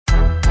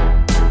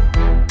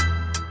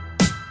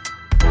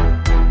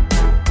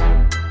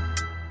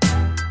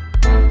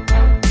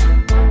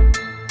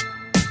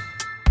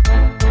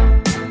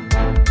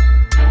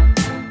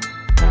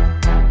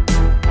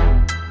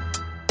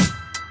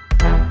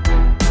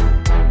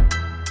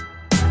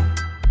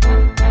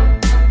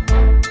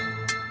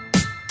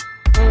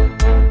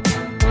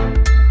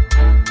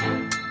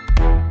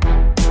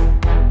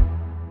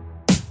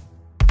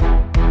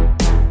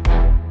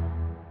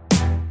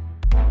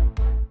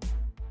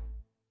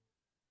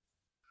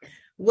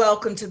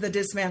Welcome to the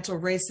Dismantle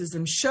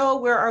Racism Show,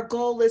 where our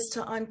goal is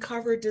to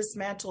uncover,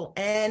 dismantle,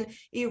 and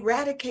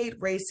eradicate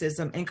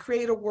racism and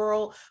create a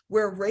world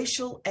where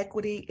racial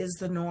equity is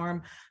the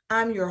norm.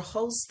 I'm your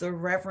host, the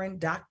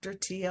Reverend Dr.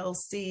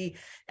 TLC,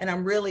 and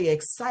I'm really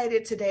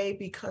excited today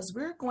because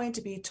we're going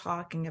to be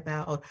talking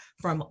about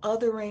from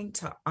othering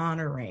to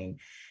honoring.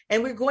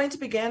 And we're going to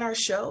begin our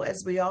show,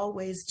 as we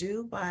always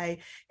do, by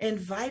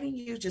inviting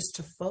you just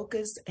to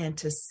focus and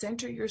to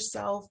center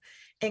yourself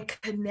and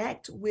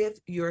connect with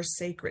your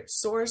sacred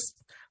source,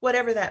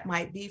 whatever that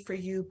might be for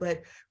you,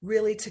 but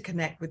really to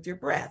connect with your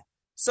breath.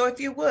 So if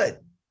you would,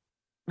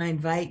 I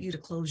invite you to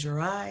close your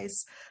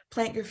eyes,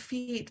 plant your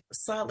feet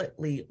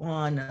solidly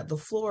on the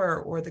floor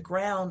or the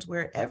ground,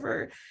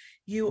 wherever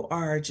you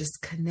are.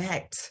 Just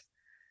connect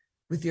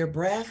with your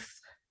breath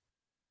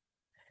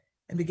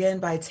and begin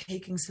by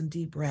taking some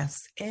deep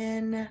breaths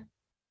in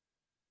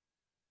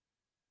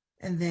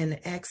and then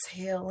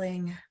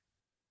exhaling.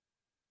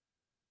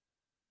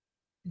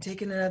 And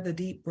taking another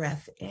deep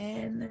breath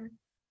in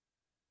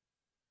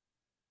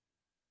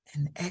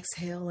and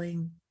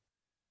exhaling.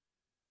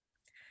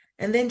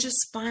 And then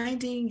just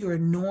finding your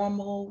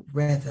normal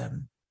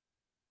rhythm.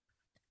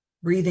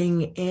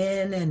 Breathing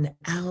in and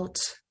out.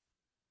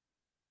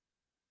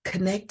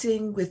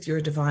 Connecting with your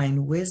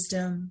divine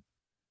wisdom,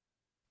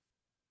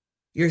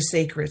 your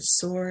sacred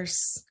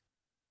source,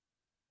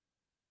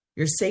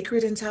 your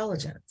sacred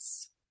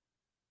intelligence,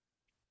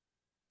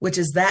 which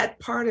is that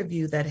part of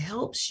you that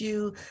helps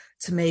you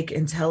to make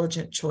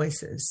intelligent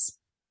choices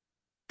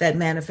that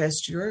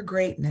manifest your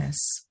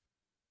greatness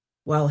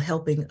while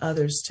helping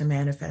others to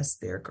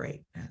manifest their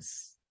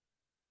greatness.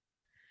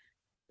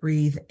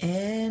 Breathe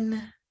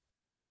in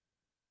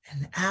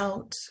and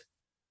out,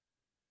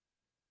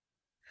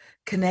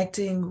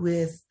 connecting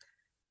with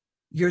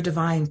your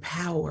divine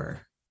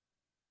power,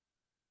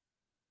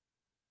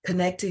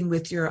 connecting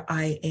with your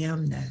I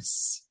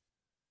amness.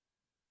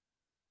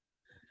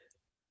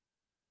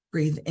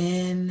 Breathe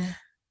in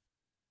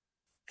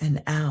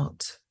and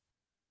out,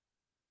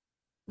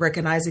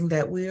 recognizing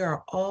that we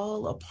are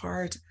all a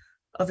part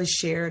of a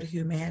shared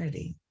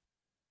humanity.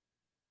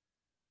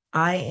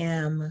 I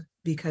am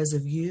because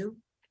of you,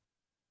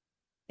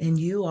 and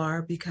you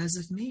are because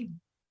of me.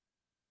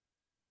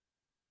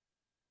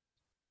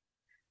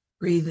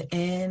 Breathe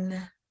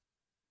in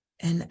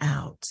and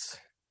out,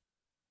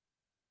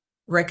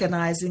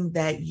 recognizing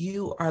that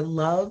you are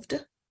loved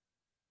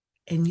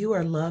and you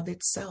are love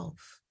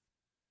itself.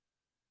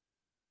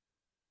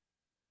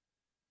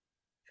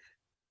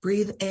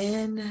 Breathe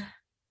in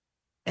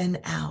and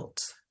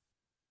out,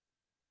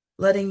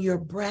 letting your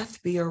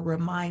breath be a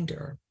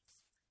reminder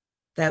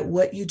that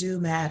what you do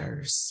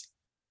matters,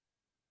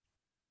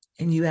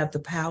 and you have the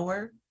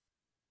power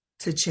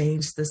to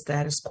change the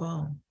status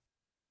quo.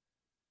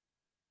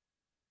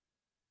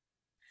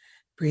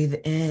 Breathe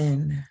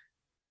in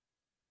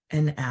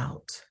and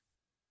out,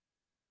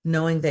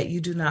 knowing that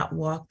you do not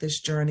walk this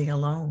journey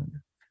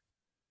alone.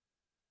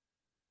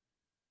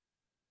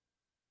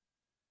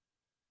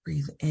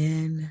 Breathe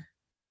in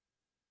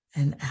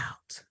and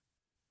out,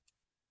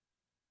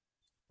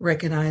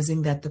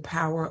 recognizing that the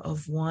power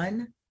of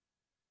one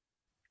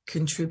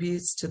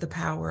contributes to the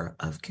power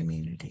of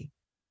community.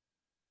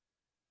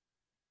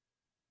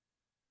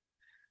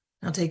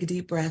 Now take a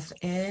deep breath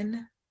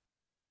in,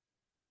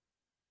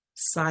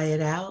 sigh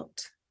it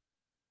out,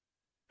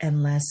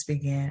 and let's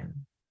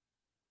begin.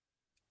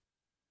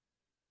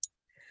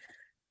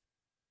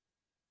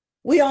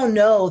 We all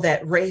know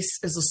that race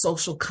is a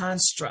social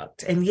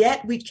construct, and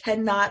yet we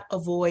cannot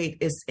avoid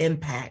its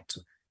impact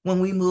when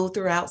we move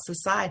throughout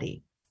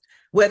society.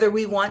 Whether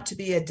we want to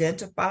be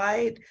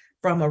identified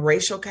from a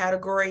racial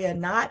category or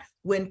not,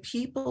 when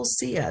people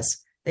see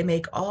us, they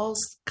make all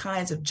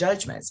kinds of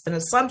judgments and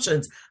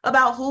assumptions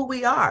about who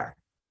we are.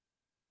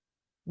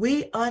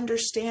 We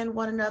understand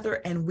one another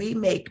and we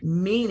make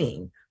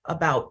meaning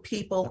about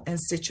people and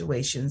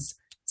situations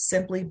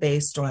simply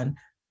based on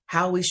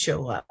how we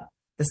show up,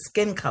 the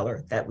skin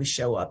color that we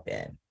show up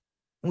in.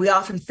 We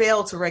often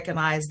fail to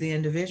recognize the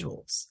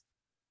individuals.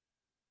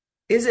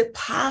 Is it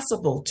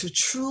possible to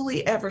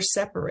truly ever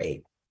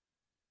separate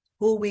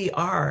who we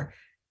are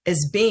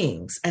as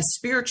beings, as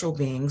spiritual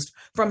beings,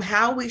 from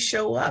how we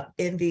show up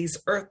in these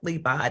earthly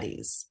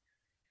bodies?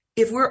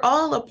 If we're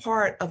all a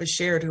part of a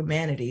shared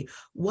humanity,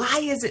 why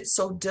is it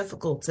so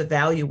difficult to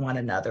value one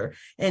another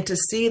and to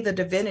see the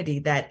divinity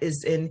that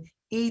is in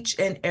each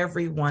and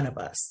every one of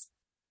us?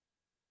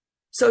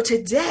 So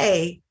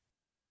today,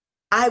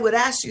 I would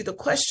ask you the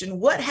question,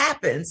 what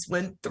happens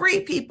when three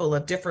people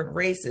of different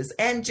races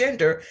and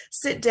gender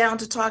sit down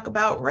to talk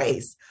about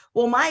race?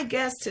 Well, my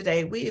guest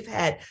today, we've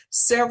had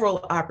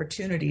several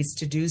opportunities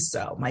to do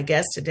so. My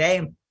guests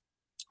today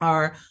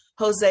are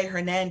Jose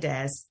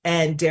Hernandez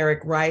and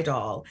Derek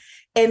Rydall.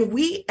 And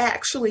we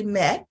actually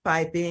met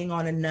by being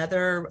on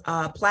another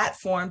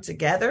platform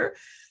together.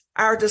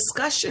 Our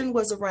discussion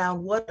was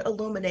around what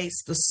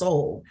illuminates the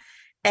soul.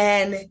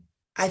 And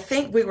I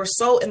think we were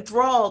so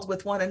enthralled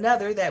with one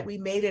another that we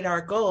made it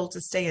our goal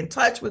to stay in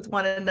touch with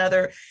one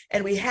another.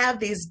 And we have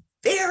these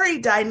very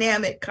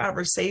dynamic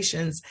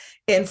conversations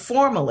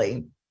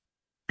informally.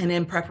 And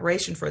in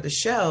preparation for the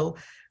show,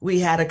 we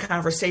had a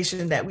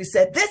conversation that we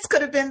said, this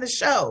could have been the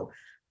show.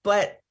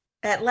 But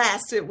at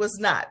last, it was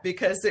not,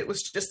 because it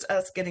was just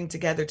us getting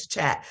together to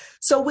chat.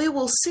 So we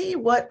will see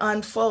what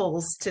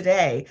unfolds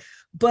today.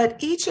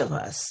 But each of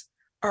us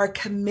are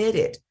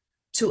committed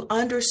to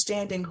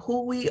understanding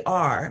who we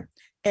are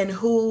and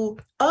who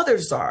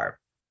others are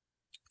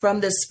from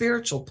this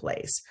spiritual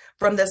place,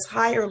 from this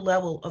higher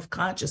level of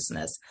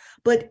consciousness.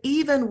 But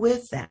even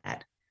with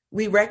that,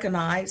 we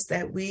recognize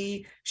that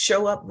we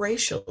show up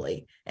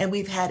racially, and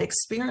we've had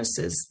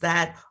experiences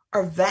that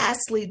are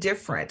vastly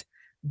different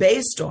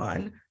based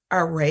on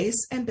our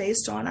race and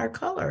based on our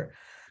color.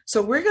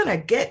 So we're going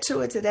to get to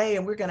it today,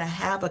 and we're going to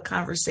have a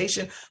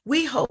conversation.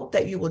 We hope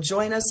that you will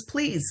join us.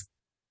 Please,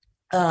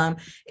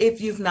 if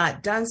you've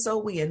not done so,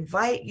 we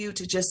invite you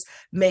to just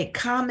make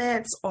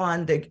comments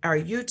on our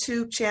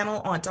YouTube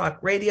channel on Talk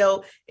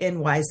Radio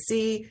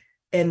NYC.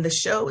 And the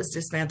show is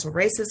Dismantle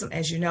Racism.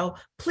 As you know,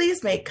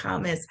 please make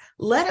comments.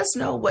 Let us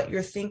know what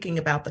you're thinking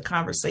about the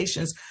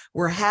conversations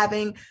we're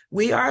having.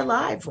 We are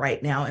live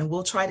right now, and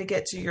we'll try to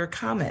get to your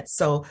comments.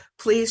 So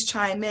please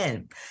chime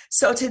in.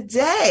 So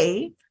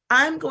today,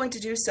 I'm going to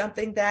do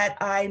something that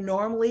I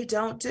normally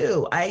don't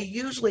do. I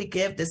usually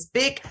give this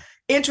big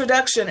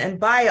introduction and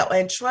bio,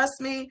 and trust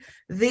me,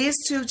 these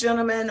two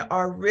gentlemen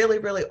are really,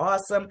 really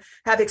awesome,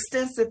 have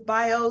extensive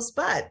bios,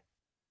 but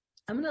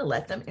I'm going to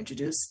let them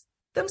introduce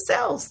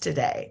themselves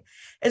today.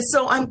 And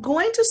so I'm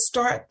going to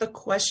start the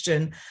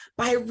question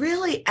by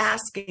really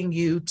asking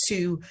you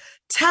to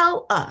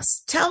tell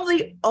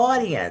the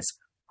audience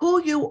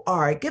who you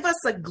are. Give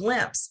us a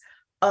glimpse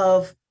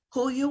of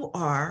who you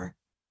are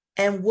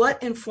and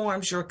what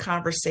informs your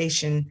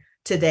conversation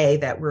today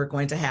that we're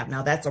going to have.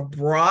 Now, that's a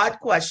broad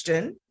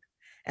question,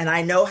 and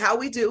I know how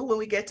we do when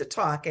we get to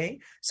talking.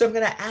 So I'm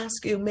going to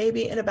ask you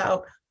maybe in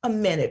about a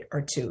minute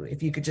or two,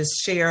 if you could just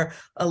share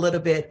a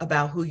little bit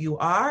about who you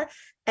are.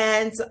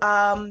 And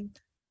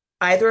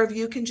either of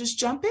you can just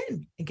jump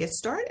in and get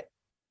started.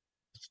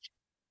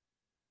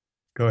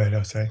 Go ahead,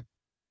 Jose.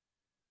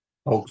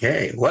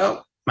 Okay.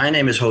 Well, my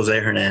name is Jose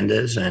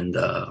Hernandez, and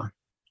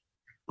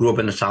grew up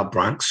in the South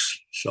Bronx,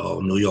 so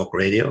New York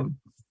radio.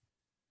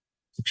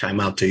 Chime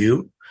out to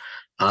you.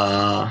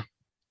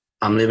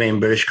 I'm living in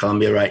British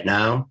Columbia right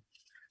now.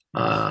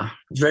 I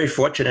was very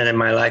fortunate in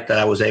my life that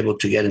I was able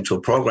to get into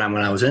a program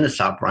when I was in the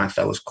South Bronx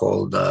that was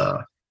called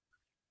a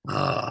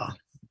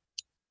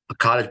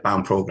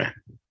college-bound program.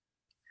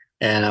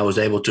 And I was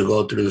able to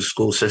go through the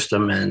school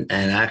system, and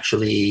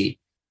actually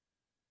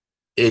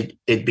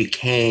it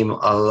became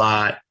a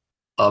lot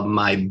of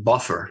my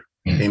buffer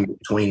in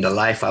between the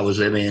life I was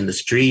living in the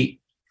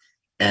street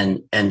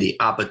and the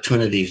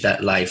opportunities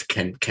that life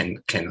can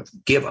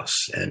give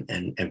us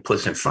and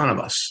puts in front of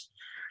us.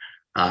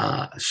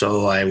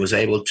 So I was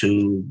able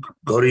to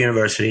go to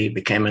university,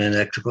 became an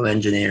electrical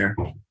engineer,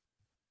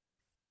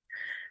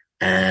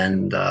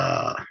 and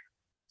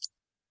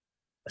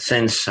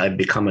since I've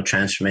become a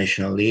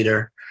transformational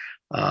leader,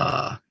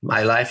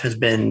 my life has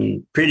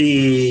been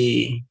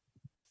pretty,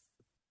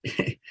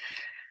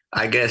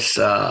 I guess,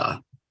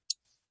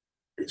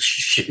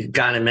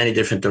 gone in many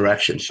different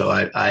directions. So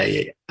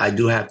I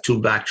do have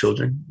 2 Black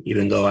children,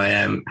 even though I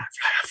am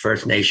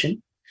First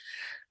Nation.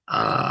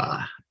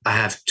 I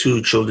have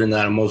 2 children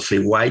that are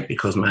mostly white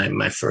because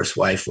my first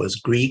wife was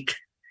Greek.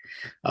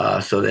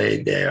 So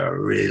they are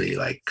really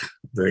like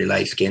very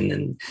light skinned.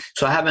 And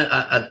so I have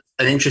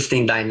an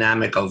interesting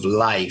dynamic of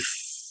life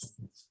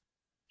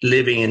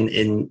living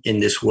in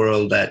this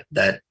world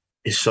that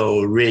is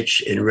so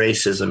rich in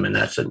racism. And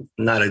that's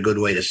not a good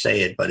way to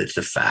say it, but it's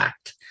a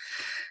fact.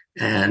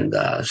 And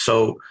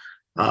so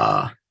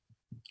I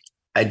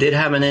did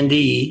have an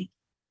NDE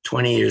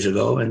 20 years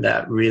ago, and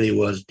that really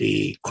was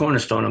the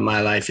cornerstone of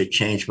my life. It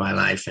changed my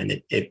life,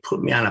 and it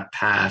put me on a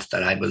path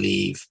that I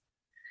believe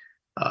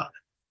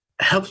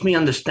helps me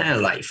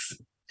understand life.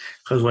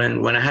 Because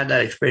when I had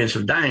that experience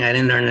of dying, I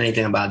didn't learn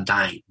anything about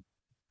dying.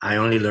 I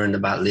only learned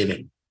about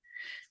living.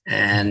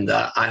 And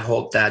I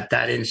hope that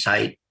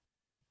insight,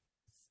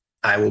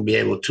 I will be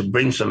able to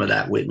bring some of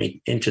that with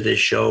me into this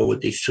show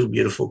with these 2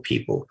 beautiful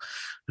people.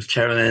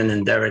 Carolyn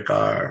and Derek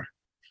are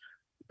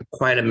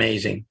quite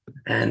amazing.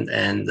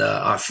 And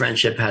our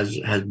friendship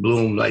has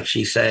bloomed, like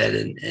she said,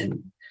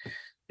 and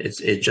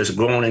it's just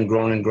grown and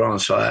grown and grown.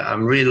 So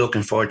I'm really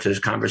looking forward to this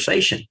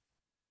conversation.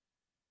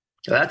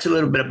 So that's a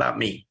little bit about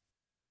me.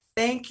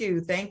 Thank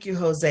you,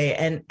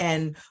 Jose.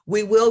 And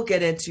we will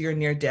get into your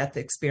near-death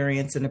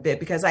experience in a bit,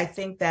 because I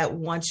think that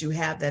once you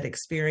have that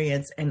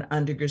experience and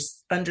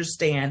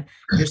understand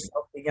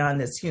yourself beyond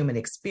this human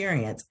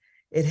experience,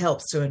 it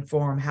helps to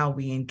inform how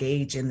we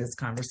engage in this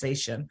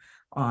conversation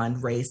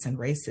on race and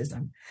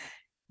racism.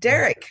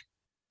 Derek,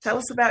 tell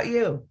us about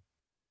you.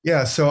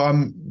 Yeah,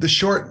 so the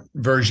short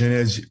version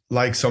is,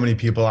 like so many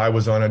people, I've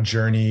always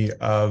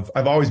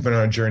been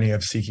on a journey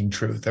of seeking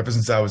truth ever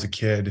since I was a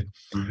kid,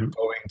 going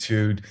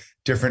to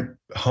different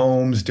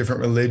homes,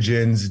 different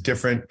religions,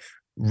 different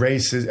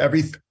race is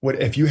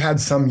if you had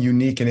some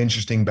unique and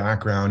interesting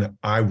background,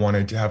 I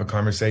wanted to have a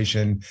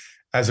conversation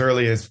as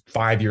early as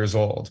 5 years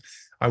old.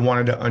 I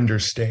wanted to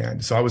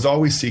understand. So I was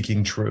always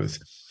seeking truth.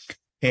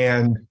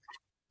 And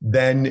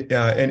then,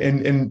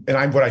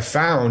 what I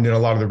found in a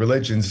lot of the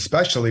religions,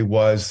 especially,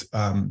 was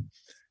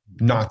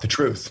not the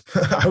truth.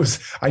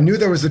 I knew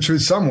there was the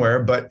truth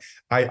somewhere, but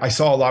I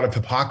saw a lot of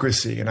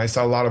hypocrisy, and I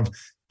saw a lot of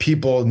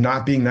people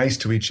not being nice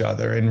to each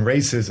other, and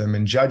racism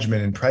and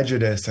judgment and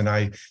prejudice. And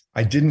I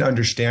didn't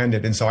understand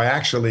it. And so I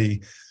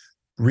actually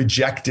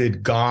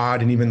rejected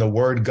God and even the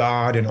word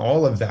God and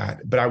all of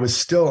that, but I was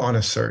still on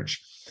a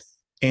search.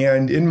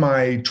 And in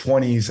my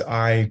 20s,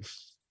 I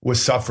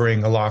was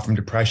suffering a lot from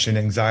depression,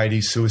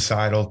 anxiety,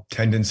 suicidal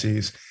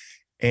tendencies.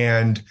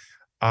 And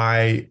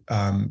I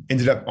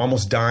ended up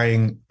almost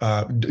dying,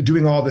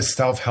 doing all this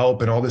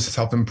self-help and all this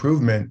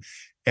self-improvement.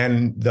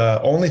 And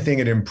the only thing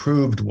it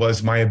improved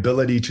was my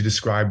ability to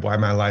describe why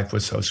my life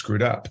was so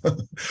screwed up.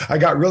 I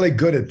got really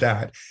good at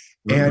that.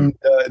 Mm-hmm.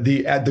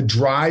 And the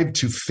drive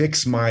to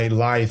fix my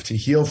life, to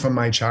heal from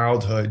my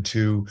childhood,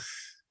 to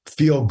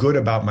feel good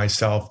about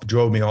myself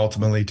drove me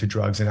ultimately to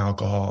drugs and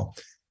alcohol,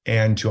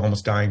 and to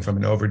almost dying from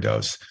an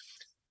overdose.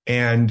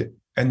 And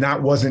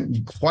that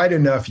wasn't quite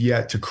enough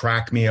yet to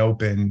crack me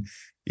open.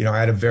 You know, I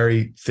had a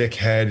very thick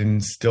head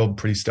and still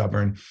pretty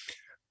stubborn,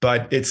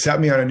 but it set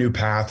me on a new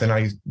path. And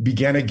I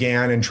began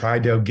again and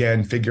tried to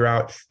again figure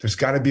out there's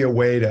got to be a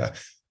way to,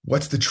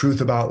 what's the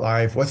truth about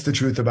life? What's the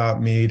truth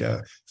about me,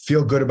 to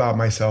feel good about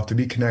myself, to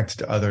be connected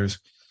to others.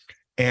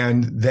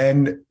 And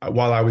then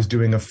while I was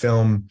doing a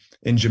film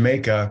in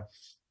Jamaica,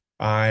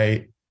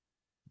 I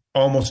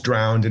almost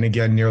drowned and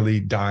again nearly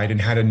died and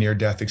had a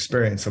near-death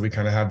experience. So we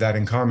kind of have that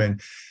in common.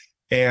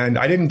 And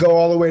I didn't go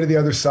all the way to the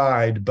other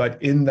side,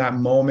 but in that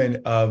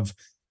moment of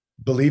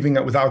believing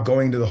that, without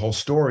going to the whole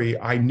story,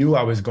 I knew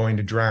I was going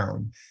to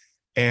drown.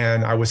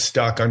 And I was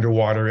stuck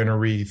underwater in a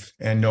reef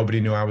and nobody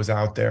knew I was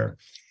out there.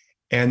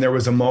 And there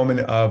was a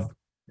moment of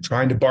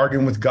trying to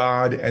bargain with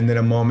God, and then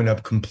a moment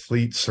of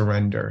complete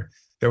surrender.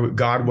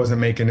 God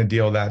wasn't making a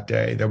deal that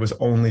day. There was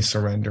only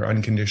surrender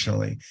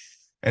unconditionally.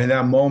 And in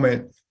that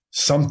moment,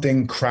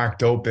 something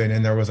cracked open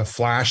and there was a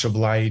flash of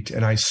light.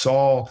 And I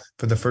saw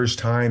for the first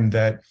time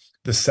that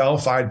the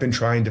self I'd been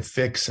trying to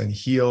fix and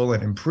heal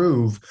and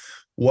improve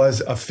was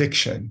a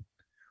fiction,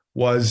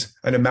 was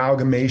an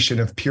amalgamation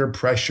of peer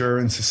pressure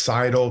and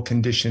societal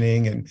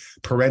conditioning and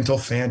parental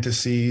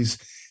fantasies.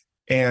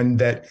 And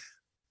that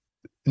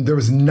there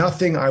was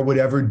nothing I would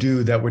ever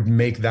do that would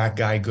make that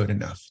guy good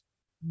enough.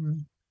 Mm-hmm.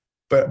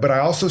 But I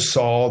also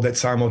saw that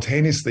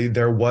simultaneously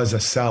there was a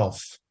self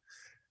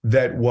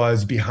that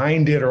was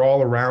behind it or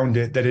all around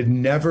it that had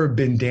never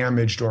been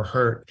damaged or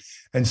hurt.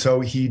 And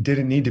so he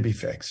didn't need to be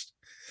fixed.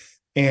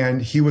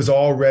 And he was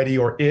already,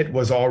 or it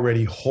was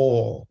already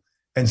whole.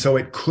 And so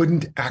it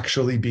couldn't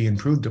actually be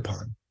improved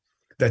upon.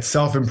 That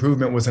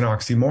self-improvement was an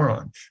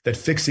oxymoron, that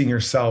fixing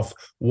yourself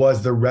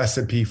was the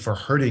recipe for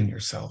hurting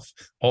yourself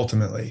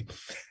ultimately.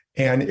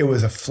 And it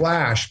was a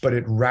flash, but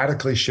it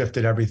radically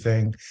shifted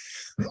everything.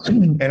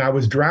 And I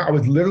was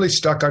literally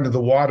stuck under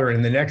the water.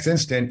 And the next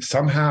instant,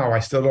 somehow, I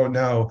still don't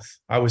know,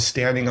 I was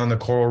standing on the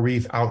coral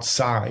reef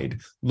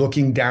outside,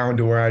 looking down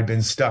to where I'd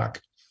been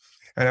stuck.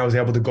 And I was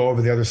able to go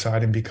over the other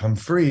side and become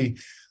free.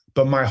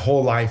 But my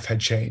whole life had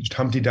changed.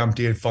 Humpty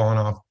Dumpty had fallen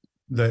off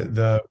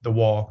the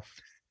wall.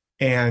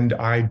 And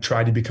I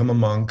tried to become a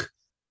monk.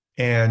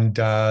 And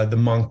the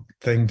monk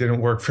thing didn't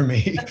work for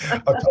me.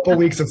 A couple of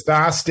weeks of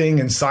fasting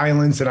and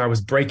silence, and I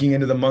was breaking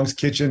into the monk's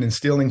kitchen and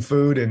stealing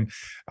food. And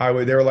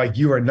they were like,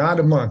 "You are not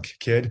a monk,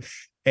 kid."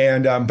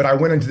 And but I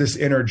went into this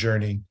inner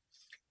journey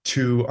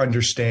to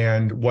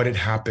understand what had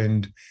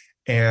happened,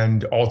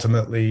 and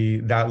ultimately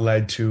that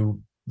led to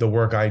the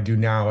work I do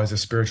now as a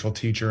spiritual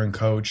teacher and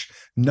coach.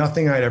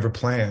 Nothing I'd ever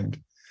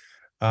planned,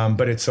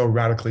 but it so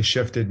radically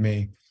shifted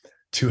me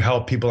to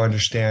help people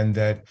understand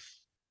that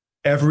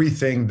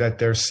everything that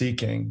they're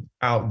seeking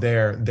out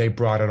there, they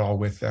brought it all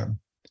with them.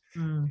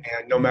 Mm.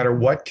 And no matter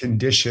what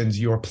conditions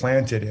you're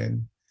planted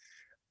in,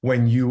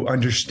 when you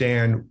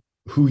understand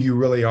who you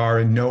really are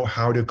and know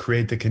how to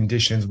create the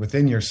conditions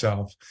within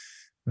yourself,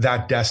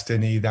 that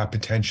destiny, that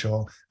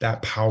potential,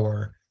 that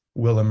power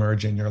will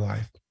emerge in your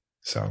life.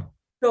 So,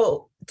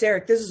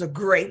 Derek, this is a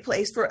great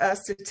place for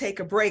us to take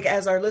a break.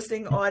 As our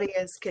listening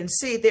audience can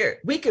see, there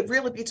we could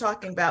really be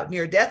talking about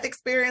near-death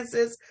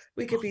experiences.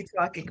 We could be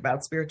talking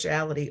about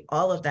spirituality,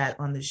 all of that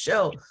on the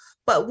show.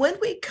 But when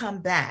we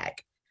come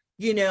back,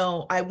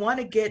 I want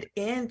to get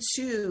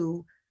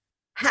into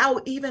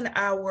how even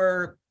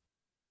our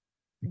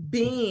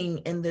being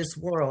in this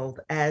world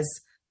as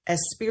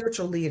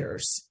spiritual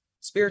leaders,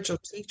 spiritual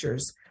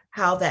teachers,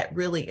 how that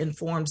really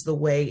informs the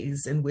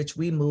ways in which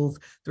we move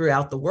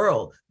throughout the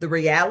world, the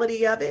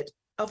reality of it,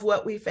 of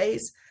what we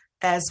face,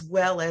 as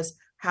well as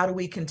how do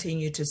we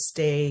continue to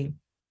stay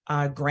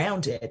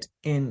grounded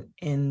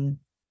in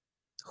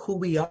who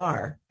we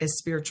are as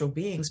spiritual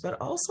beings, but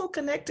also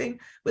connecting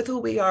with who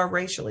we are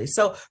racially.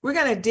 So we're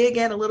going to dig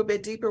in a little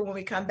bit deeper when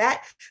we come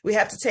back. We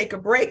have to take a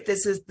break.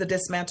 This is the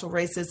Dismantle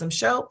Racism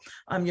Show.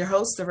 I'm your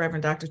host, the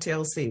Reverend Dr.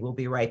 TLC. We'll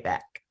be right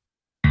back.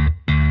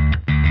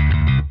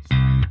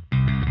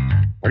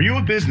 Are you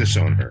a business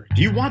owner?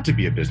 Do you want to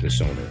be a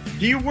business owner?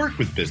 Do you work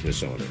with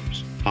business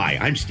owners? Hi,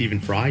 I'm Stephen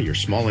Fry, your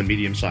small and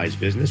medium-sized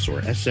business or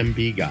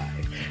SMB guy,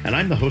 and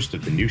I'm the host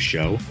of the new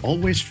show,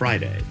 Always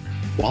Friday.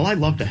 While I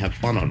love to have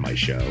fun on my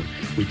show,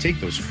 we take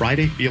those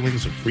Friday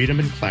feelings of freedom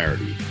and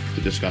clarity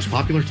to discuss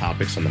popular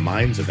topics on the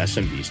minds of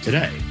SMBs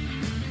today.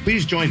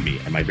 Please join me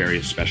and my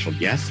various special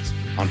guests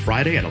on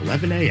Friday at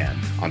 11 a.m.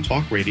 on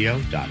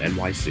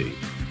talkradio.nyc.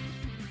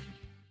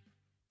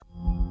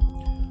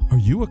 Are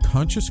you a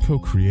conscious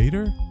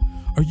co-creator?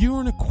 Are you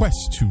on a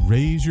quest to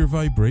raise your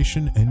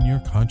vibration and your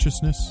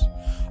consciousness?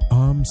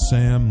 I'm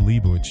Sam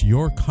Leibowitz,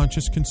 your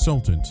conscious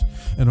consultant,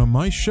 and on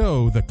my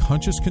show, The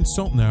Conscious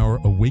Consultant Hour,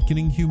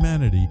 Awakening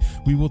Humanity,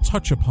 we will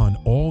touch upon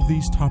all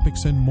these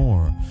topics and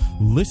more.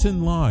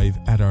 Listen live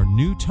at our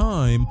new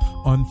time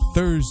on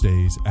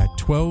Thursdays at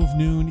 12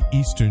 noon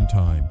Eastern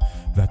Time.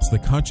 That's The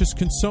Conscious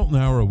Consultant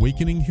Hour,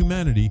 Awakening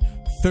Humanity,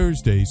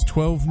 Thursdays,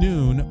 12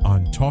 noon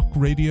on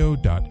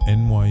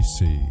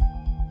talkradio.nyc.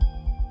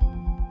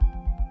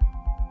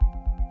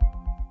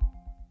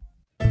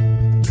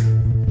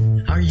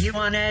 Are you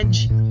on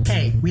edge?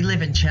 Hey, we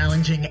live in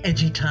challenging,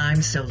 edgy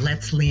times, so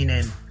let's lean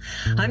in.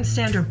 I'm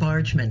Sandra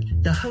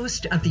Bargman, the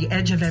host of The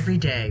Edge of Every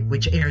Day,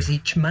 which airs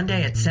each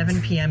Monday at 7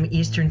 p.m.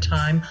 Eastern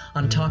Time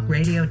on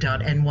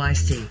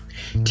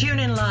talkradio.nyc. Tune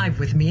in live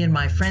with me and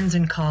my friends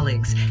and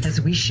colleagues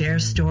as we share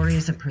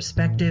stories and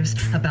perspectives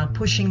about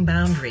pushing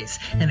boundaries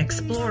and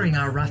exploring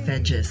our rough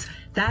edges.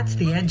 That's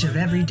The Edge of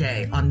Every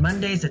Day on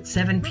Mondays at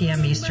 7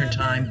 p.m. Eastern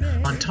Time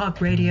on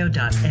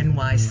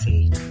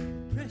talkradio.nyc.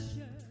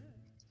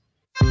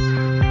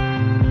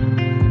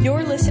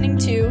 You're listening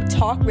to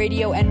Talk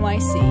Radio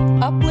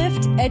NYC.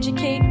 Uplift,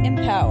 educate,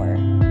 empower.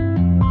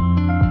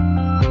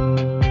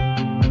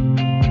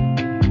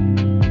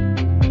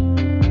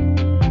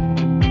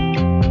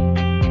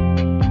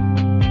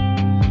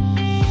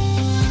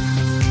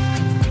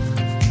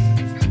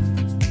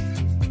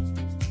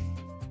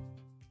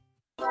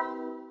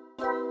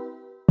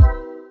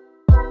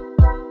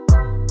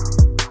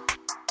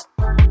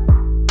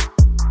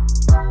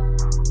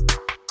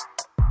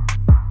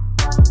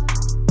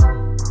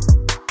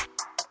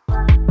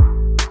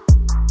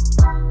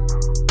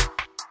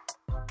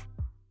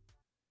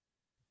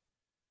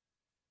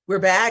 We're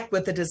back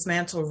with the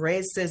Dismantle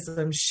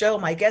Racism Show.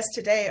 My guests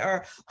today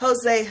are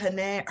Jose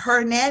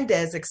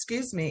Hernandez,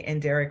 and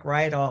Derek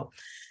Rydall.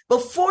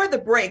 Before the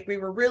break, we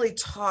were really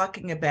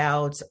talking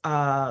about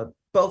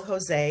both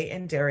Jose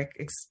and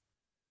Derek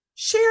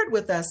shared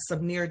with us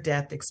some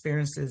near-death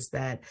experiences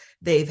that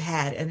they've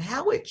had and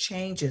how it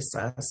changes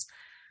us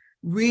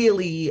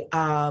really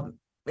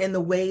in the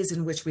ways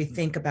in which we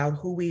think about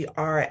who we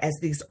are as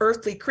these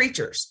earthly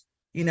creatures.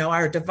 You know,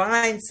 our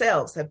divine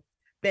selves have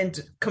been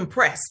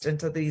compressed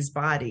into these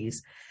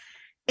bodies.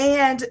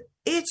 And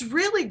it's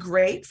really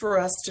great for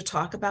us to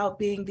talk about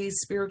being these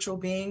spiritual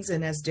beings.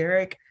 And as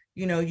Derek,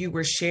 you know, you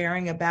were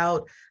sharing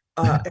about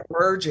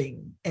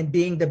emerging and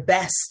being the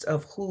best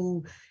of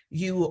who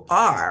you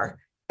are.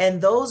 And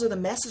those are the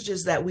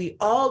messages that we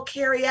all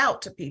carry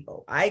out to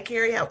people. I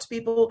carry out to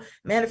people,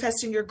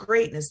 manifesting your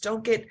greatness.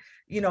 Don't get,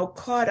 you know,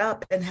 caught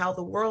up in how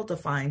the world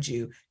defines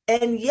you.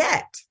 And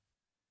yet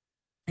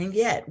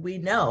we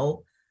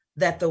know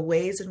that the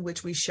ways in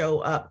which we show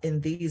up in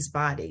these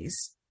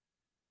bodies,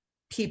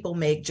 people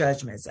make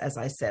judgments, as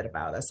I said,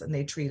 about us, and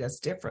they treat us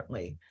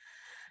differently.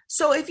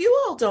 So if you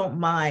all don't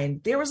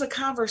mind, there was a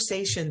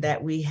conversation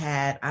that we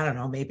had, I don't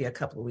know, maybe a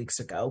couple of weeks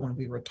ago when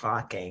we were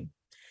talking.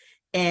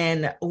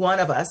 And one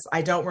of us,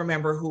 I don't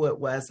remember who it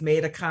was,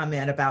 made a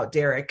comment about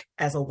Derek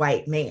as a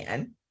white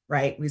man,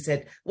 right? We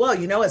said, well,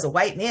 you know, as a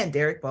white man,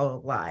 Derek, blah, blah,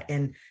 blah.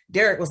 And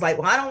Derek was like,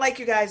 well, I don't like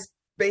you guys.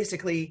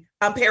 Basically,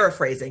 I'm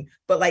paraphrasing,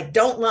 but like,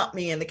 don't lump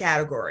me in the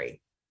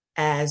category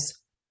as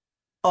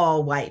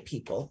all white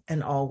people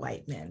and all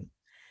white men.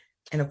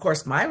 And of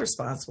course, my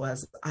response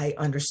was, I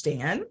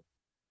understand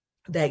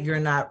that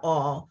you're not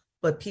all,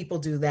 but people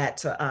do that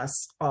to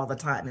us all the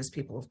time as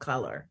people of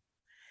color.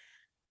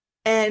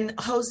 And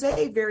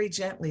Jose very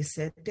gently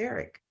said,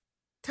 Derek,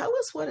 tell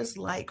us what it's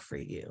like for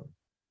you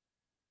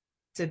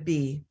to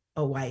be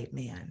a white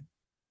man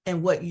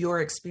and what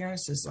your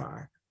experiences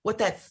are, what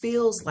that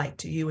feels like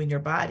to you in your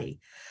body.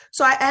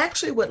 So I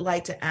actually would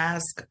like to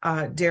ask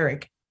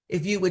Derek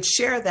if you would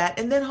share that.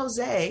 And then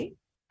Jose,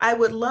 I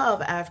would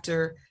love,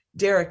 after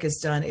Derek is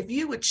done, if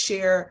you would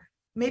share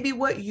maybe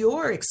what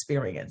your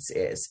experience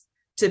is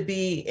to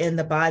be in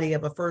the body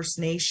of a First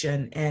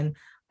Nation and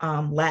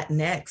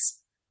Latinx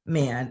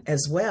man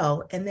as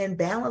well, and then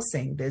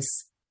balancing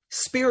this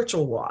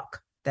spiritual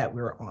walk that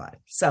we're on.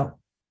 So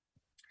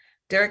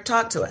Derek,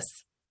 talk to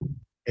us.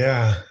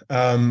 Yeah,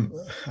 I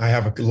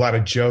have a lot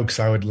of jokes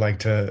I would like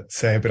to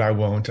say, but I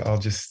won't. I'll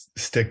just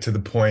stick to the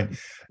point.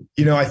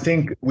 You know, I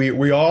think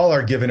we all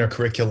are given a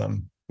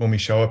curriculum when we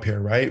show up here,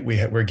 right?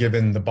 We're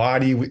given the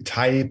body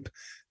type,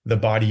 the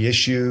body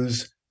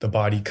issues, the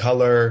body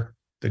color,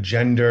 the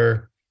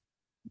gender,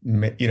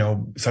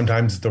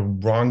 sometimes the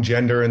wrong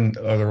gender and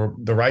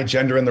the right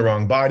gender and the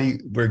wrong body.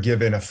 We're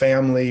given a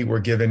family, we're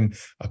given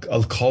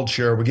a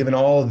culture, we're given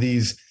all of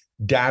these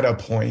data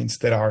points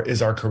that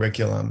is our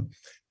curriculum.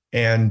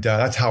 And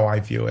that's how I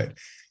view it.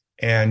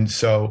 And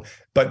so,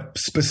 but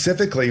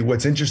specifically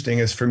what's interesting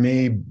is for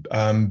me,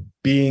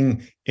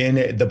 being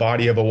in the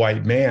body of a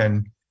white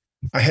man,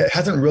 it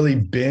hasn't really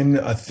been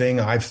a thing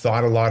I've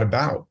thought a lot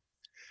about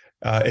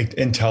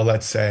until,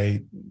 let's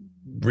say,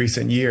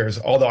 recent years.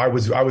 Although I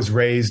was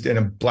raised in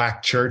a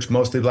Black church,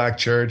 mostly Black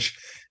church,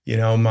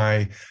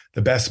 the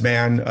best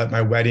man at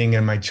my wedding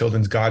and my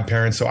children's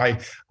godparents. So I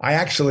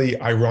actually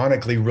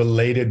ironically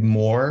related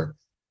more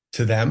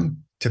to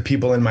them, to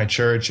people in my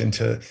church, and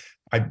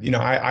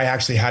I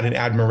actually had an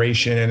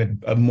admiration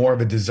and a more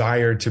of a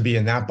desire to be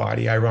in that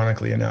body,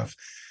 ironically enough.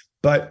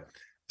 But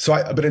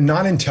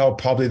not until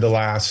probably the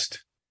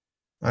last,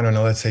 I don't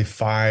know, let's say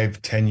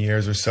 5-10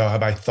 years or so,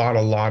 have I thought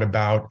a lot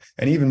about,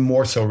 and even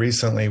more so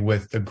recently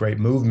with the great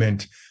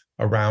movement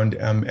around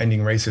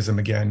ending racism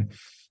again.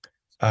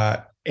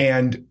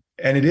 And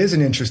it is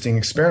an interesting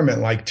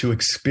experiment, like to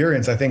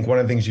experience. I think one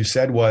of the things you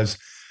said was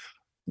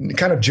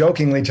kind of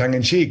jokingly, tongue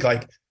in cheek,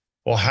 like,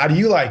 well, how do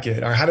you like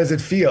it? Or how does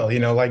it feel?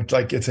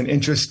 Like it's an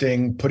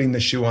interesting putting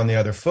the shoe on the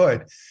other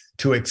foot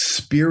to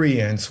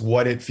experience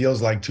what it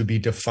feels like to be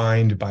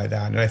defined by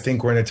that. And I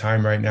think we're in a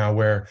time right now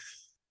where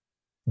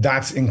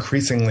that's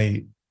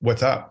increasingly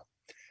what's up.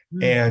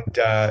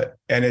 Mm.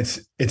 And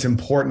it's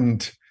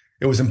important.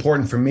 It was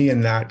important for me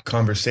in that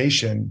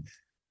conversation.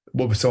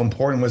 What was so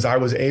important was I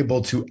was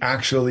able to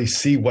actually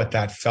see what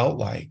that felt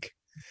like,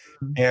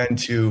 and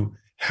to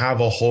have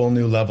a whole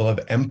new level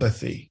of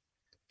empathy.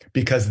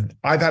 Because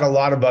I've had a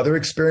lot of other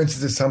experiences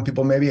that some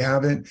people maybe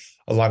haven't,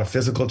 a lot of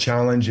physical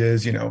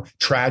challenges,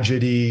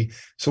 tragedy.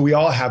 So we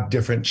all have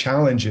different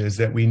challenges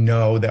that we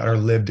know that are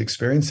lived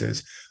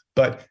experiences.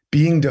 But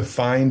being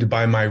defined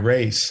by my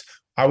race,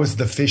 I was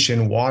the fish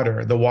in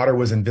water. The water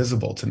was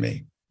invisible to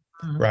me,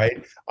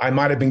 right? I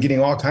might have been getting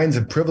all kinds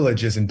of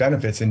privileges and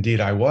benefits.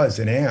 Indeed, I was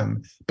and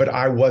am, but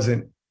I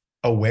wasn't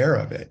aware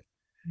of it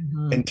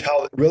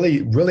until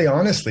really, really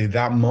honestly,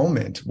 that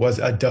moment was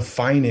a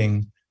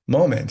defining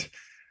moment.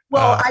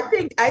 Well,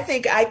 I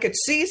think I could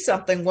see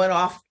something went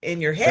off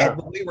in your head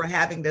when we were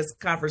having this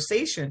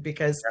conversation,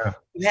 because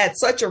you had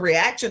such a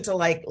reaction to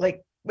like,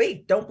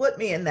 wait, don't put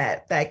me in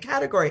that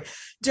category.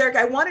 Derek,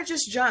 I want to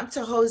just jump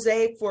to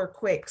Jose for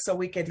quick so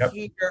we can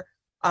hear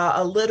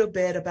a little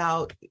bit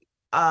about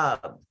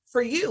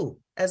for you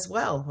as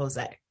well,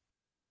 Jose.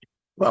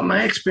 Well,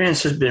 my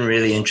experience has been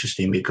really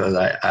interesting because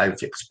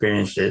I've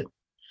experienced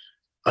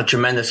a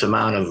tremendous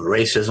amount of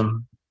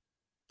racism,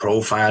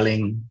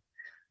 profiling.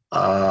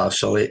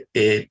 So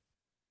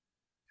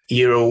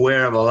you're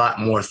aware of a lot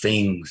more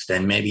things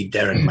than maybe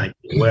Derek might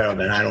be aware of.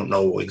 And I don't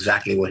know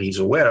exactly what he's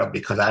aware of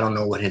because I don't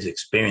know what his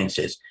experience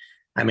is.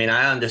 I mean,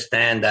 I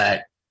understand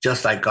that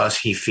just like us,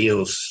 he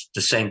feels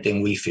the same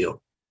thing we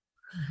feel.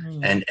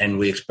 And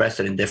we express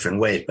it in different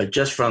ways. But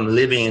just from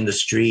living in the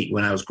street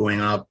when I was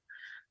growing up,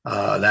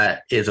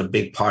 that is a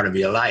big part of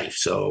your life.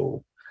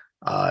 So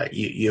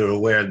you're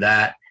aware of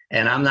that.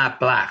 And I'm not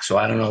Black, so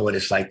I don't know what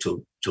it's like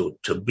to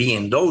be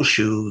in those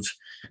shoes.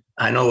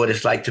 I know what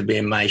it's like to be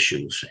in my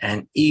shoes.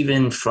 And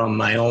even from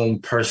my own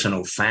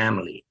personal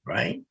family,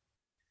 right?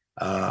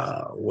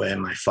 Where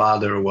my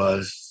father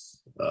was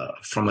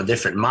from a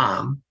different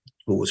mom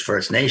who was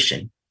First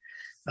Nation,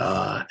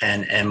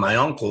 and my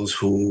uncles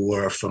who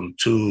were from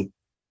two,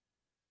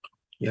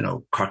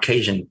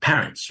 Caucasian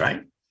parents,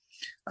 right?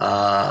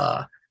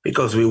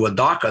 Because we were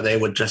darker, they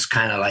were just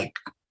kind of like,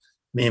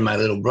 me and my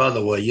little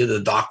brother were, you're the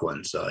dark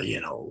ones, so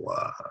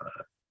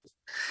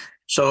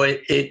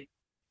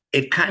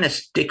it kind of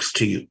sticks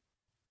to you.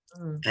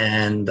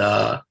 And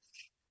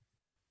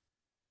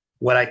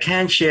what I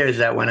can share is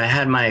that when I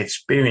had my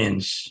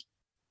experience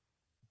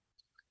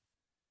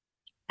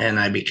and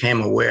I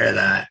became aware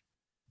that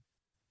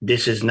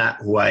this is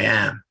not who I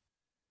am,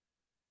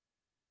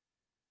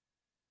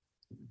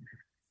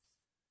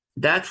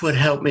 that's what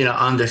helped me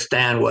to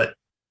understand what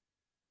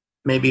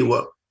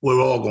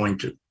we're all going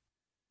through.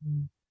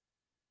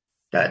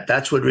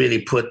 That's what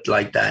really put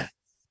like that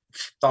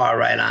star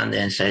right on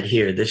there and said,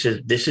 here, this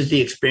is the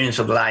experience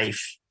of life,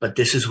 but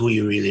this is who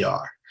you really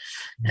are.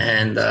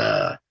 And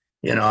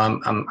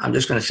I'm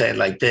just going to say it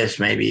like this.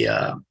 Maybe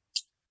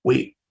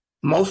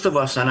most of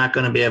us are not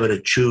going to be able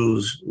to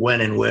choose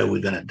when and where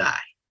we're going to die,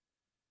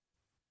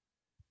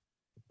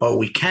 but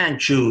we can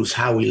choose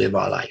how we live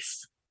our life.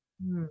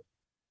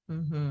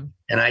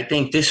 And I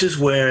think this is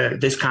where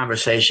this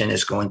conversation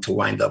is going to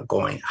wind up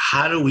going.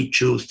 How do we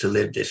choose to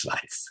live this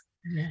life?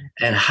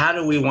 And how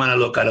do we want to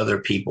look at other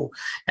people?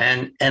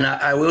 And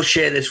I will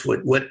share this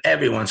with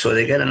everyone so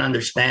they get an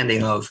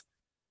understanding of,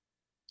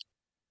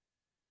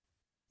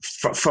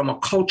 from a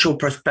cultural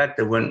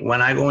perspective,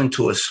 when I go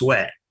into a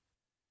sweat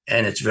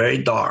and it's very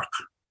dark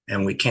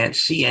and we can't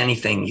see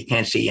anything, you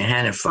can't see your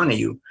hand in front of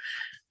you,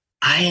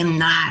 I am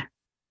not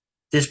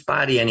this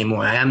body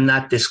anymore. I am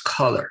not this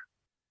color.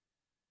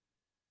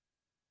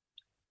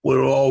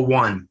 We're all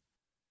one.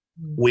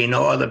 We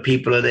know other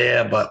people are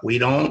there, but we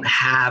don't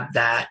have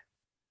that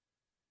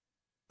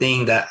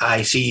thing that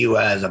I see you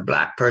as a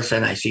black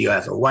person, I see you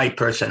as a white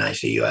person, I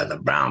see you as a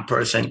brown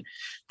person.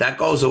 That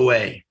goes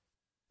away.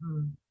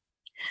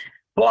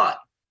 But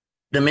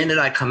the minute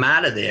I come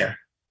out of there,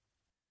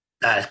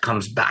 that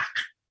comes back.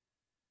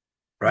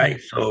 Right.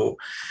 So,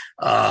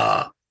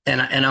 and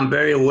I'm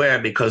very aware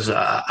because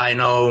I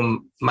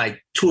know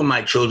two of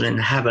my children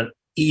have an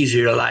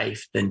easier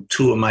life than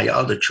two of my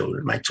other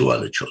children, my two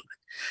other children.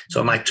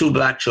 So my two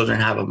black children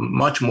have a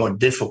much more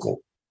difficult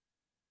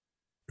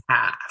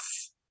path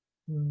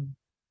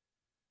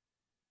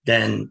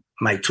than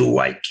my two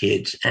white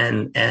kids.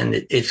 And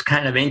it's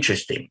kind of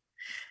interesting,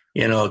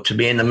 you know, to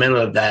be in the middle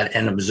of that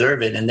and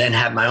observe it and then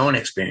have my own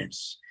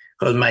experience.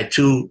 Because my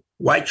two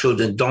white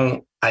children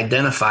don't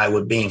identify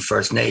with being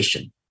First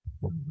Nation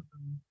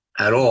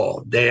at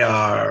all. They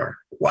are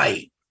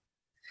white.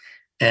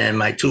 And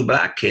my two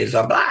black kids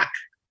are black.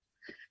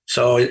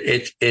 So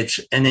it's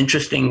an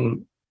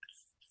interesting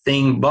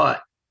thing,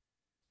 but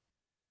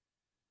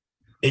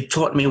it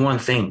taught me one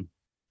thing.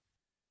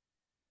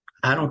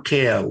 I don't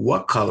care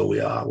what color we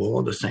are, we're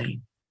all the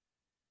same.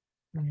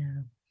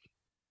 Yeah.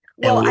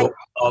 And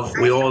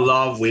we all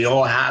love, we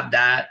all have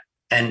that.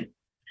 And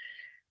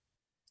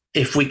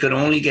if we could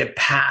only get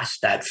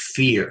past that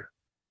fear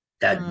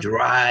that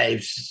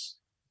drives,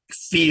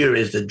 fear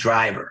is the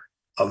driver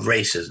of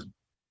racism.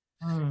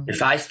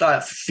 If I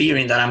start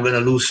fearing that I'm going to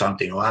lose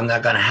something or I'm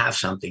not going to have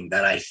something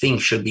that I think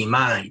should be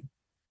mine,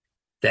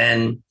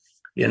 then,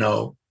 you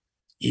know,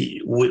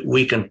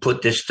 we can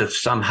put this to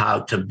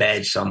somehow to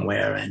bed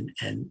somewhere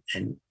and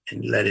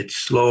let it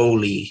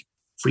slowly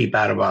creep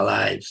out of our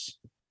lives.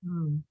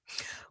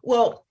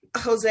 Well,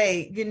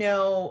 Jose, you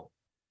know,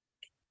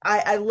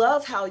 I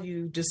love how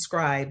you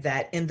describe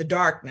that in the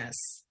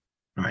darkness,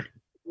 right,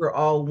 we're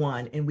all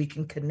one and we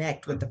can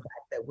connect with the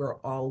fact that we're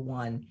all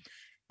one.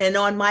 And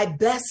on my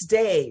best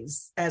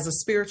days as a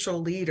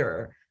spiritual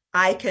leader,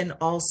 I can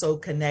also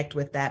connect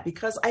with that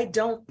because I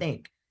don't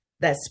think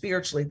that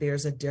spiritually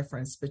there's a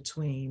difference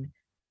between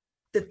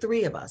the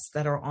three of us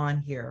that are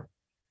on here.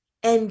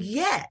 And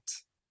yet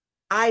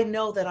I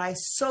know that I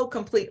so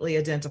completely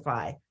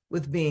identify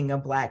with being a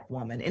Black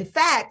woman. In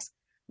fact,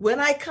 when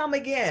I come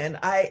again,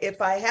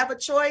 if I have a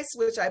choice,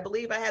 which I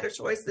believe I had a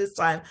choice this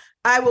time,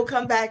 I will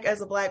come back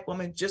as a Black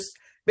woman just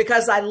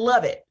because I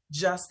love it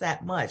just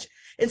that much.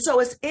 And so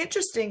it's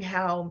interesting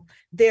how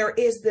there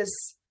is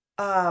this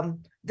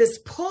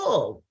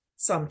pull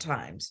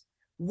sometimes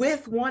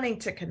with wanting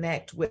to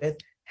connect with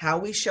how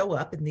we show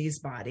up in these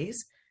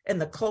bodies and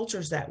the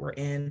cultures that we're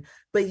in,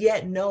 but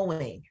yet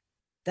knowing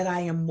that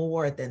I am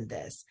more than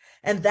this.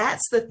 And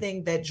that's the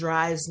thing that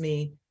drives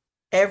me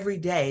every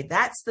day.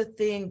 That's the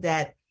thing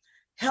that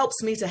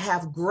helps me to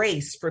have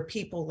grace for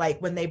people,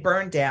 like when they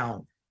burn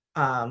down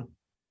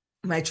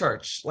my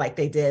church, like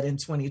they did in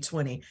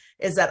 2020,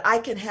 is that I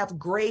can have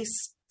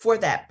grace for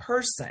that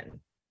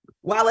person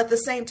while at the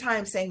same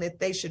time saying that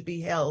they should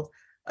be held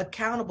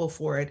accountable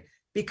for it,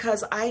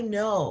 because I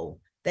know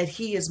that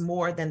he is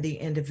more than the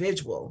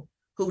individual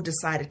who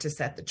decided to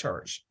set the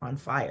church on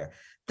fire.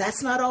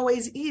 That's not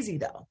always easy,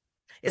 though.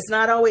 It's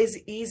not always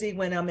easy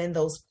when I'm in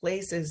those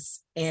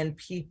places and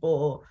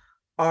people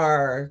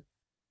are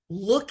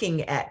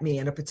looking at me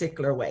in a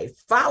particular way,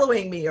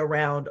 following me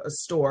around a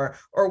store,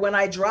 or when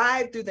I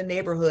drive through the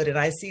neighborhood and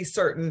I see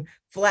certain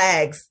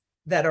flags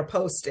that are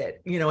posted,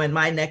 you know, in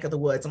my neck of the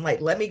woods. I'm like,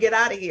 let me get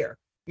out of here,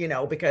 you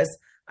know, because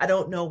I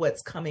don't know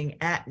what's coming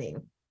at me.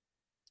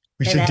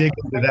 We should dig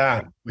into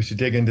that. We should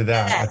dig into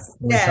that.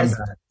 Yes,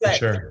 for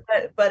sure.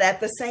 But at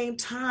the same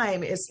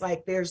time, it's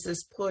like there's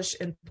this push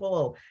and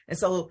pull. And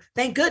so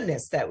thank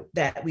goodness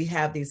that we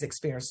have these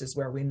experiences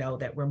where we know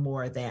that we're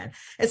more than.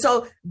 And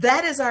so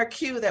that is our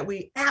cue that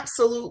we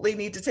absolutely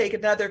need to take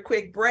another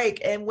quick break.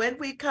 And when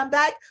we come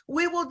back,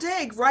 we will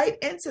dig right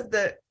into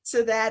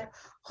that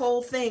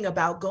whole thing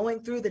about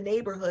going through the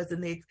neighborhoods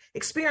and the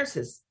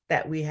experiences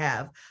that we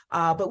have.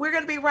 But we're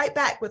going to be right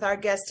back with our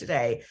guest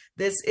today.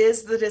 This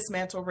is the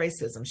Dismantle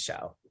Racism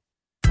Show.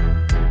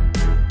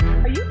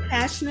 Are you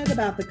passionate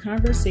about the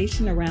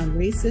conversation around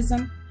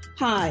racism?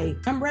 Hi,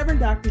 I'm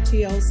Reverend Dr.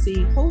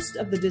 TLC, host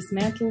of the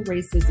Dismantle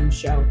Racism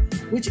Show,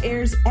 which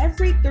airs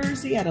every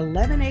Thursday at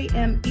 11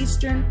 a.m.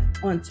 Eastern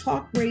on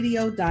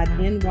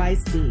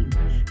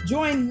talkradio.nyc.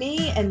 Join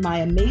me and my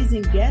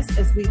amazing guests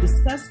as we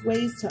discuss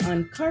ways to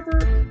uncover,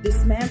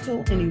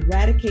 dismantle, and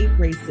eradicate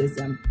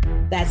racism.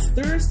 That's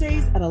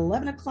Thursdays at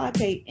 11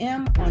 o'clock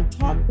a.m. on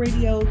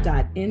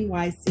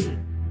talkradio.nyc.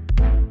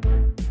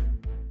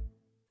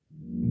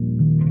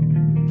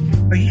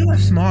 Are you a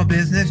small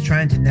business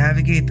trying to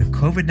navigate the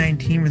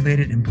COVID-19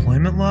 related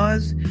employment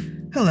laws?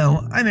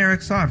 Hello, I'm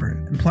Eric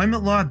Sauver,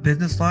 employment law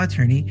business law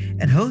attorney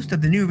and host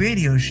of the new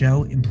radio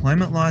show,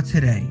 Employment Law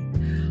Today.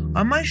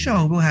 On my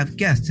show, we'll have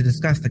guests to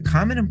discuss the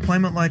common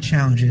employment law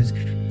challenges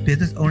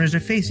business owners are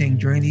facing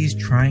during these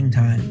trying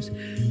times.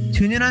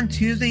 Tune in on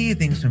Tuesday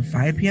evenings from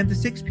 5 p.m. to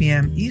 6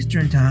 p.m.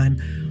 Eastern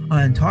Time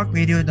on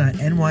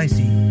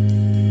talkradio.nyc.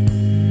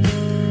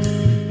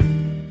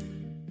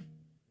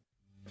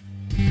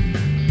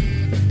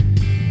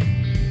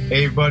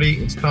 Hey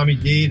everybody, it's Tommy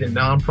D, the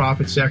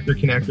Nonprofit Sector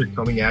Connector,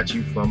 coming at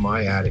you from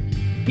my attic.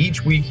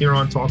 Each week here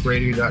on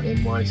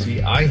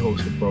talkradio.nyc, I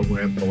host the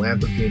program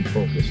Philanthropy in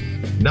Focus.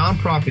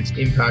 Nonprofits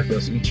impact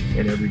us each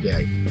and every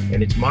day,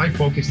 and it's my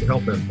focus to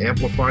help them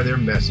amplify their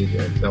message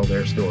and tell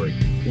their story.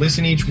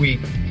 Listen each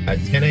week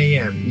at 10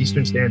 a.m.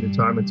 Eastern Standard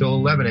Time until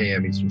 11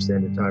 a.m. Eastern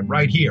Standard Time,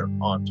 right here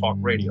on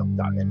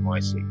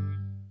talkradio.nyc.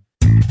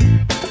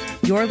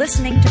 You're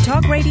listening to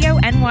Talk Radio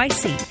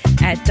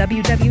NYC at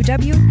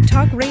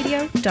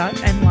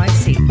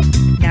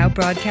www.talkradio.nyc. Now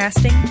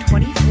broadcasting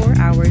 24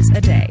 hours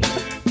a day.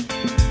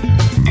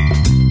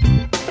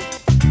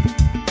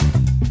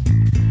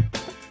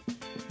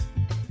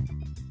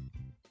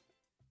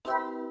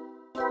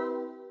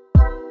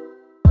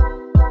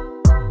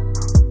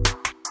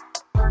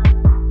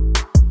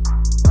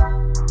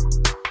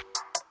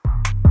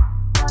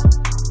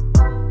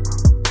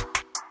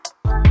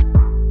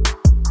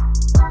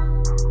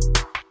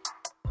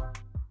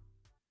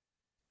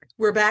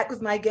 We're back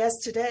with my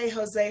guests today,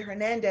 Jose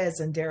Hernandez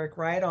and Derek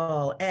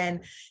Rydall. And,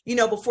 you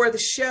know, before the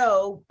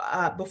show,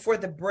 before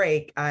the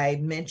break, I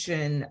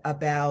mentioned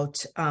about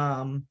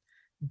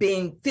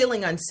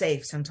feeling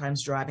unsafe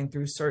sometimes driving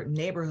through certain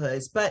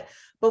neighborhoods. But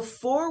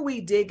before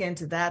we dig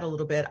into that a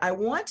little bit, I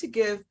want to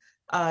give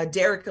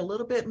Derek a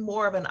little bit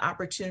more of an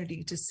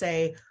opportunity to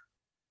say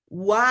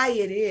why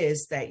it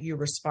is that you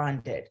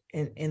responded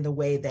in the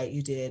way that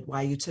you did,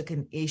 why you took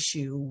an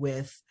issue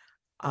with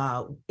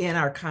in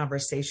our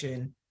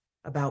conversation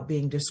about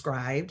being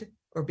described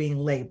or being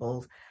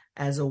labeled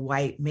as a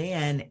white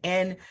man.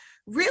 And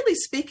really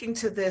speaking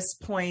to this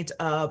point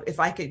of,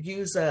 if I could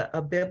use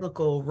a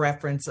biblical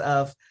reference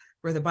of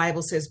where the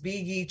Bible says, be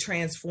ye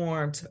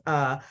transformed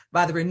by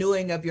the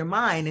renewing of your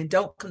mind and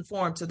don't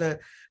conform to the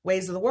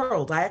ways of the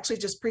world. I actually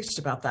just preached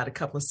about that a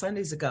couple of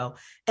Sundays ago.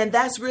 And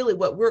that's really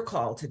what we're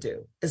called to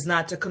do, is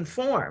not to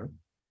conform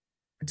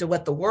to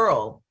what the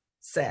world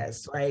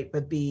says, right?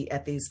 But be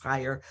at these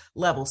higher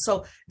levels.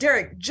 So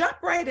Derek, jump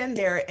right in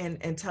there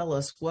and tell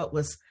us what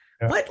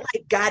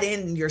got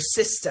in your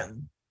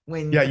system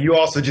when you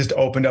also just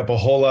opened up a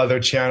whole other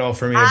channel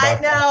for me.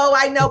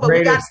 I know, but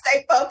we got to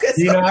stay focused.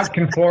 Do not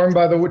conform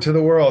to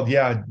the world.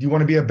 Yeah. You want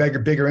to be a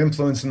bigger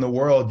influence in the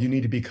world. You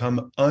need to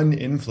become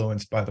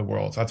uninfluenced by the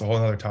world. So that's a whole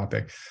other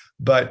topic.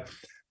 But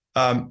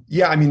I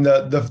mean,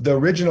 the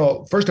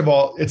original, first of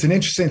all, it's an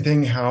interesting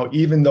thing how,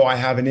 even though I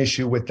have an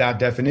issue with that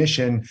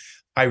definition,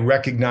 I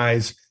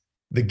recognize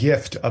the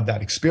gift of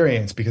that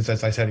experience, because,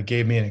 as I said, it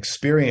gave me an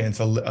experience,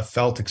 a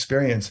felt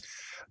experience.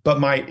 But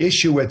my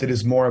issue with it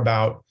is more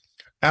about,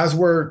 as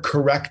we're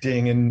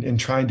correcting and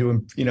trying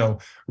to,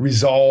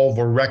 resolve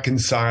or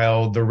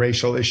reconcile the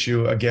racial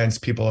issue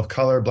against people of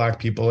color, Black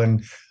people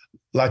and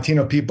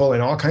Latino people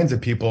and all kinds of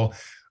people,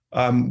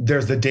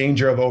 there's the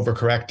danger of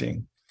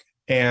overcorrecting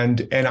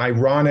and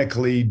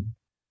ironically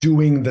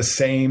doing the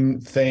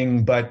same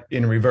thing, but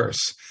in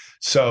reverse.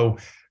 So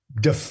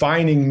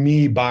defining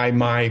me by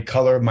my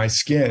color of my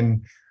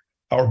skin,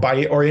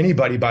 or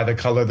anybody by the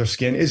color of their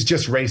skin, is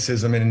just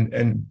racism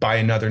and by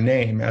another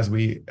name, as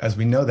we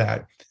know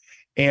that.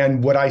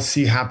 And what I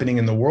see happening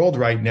in the world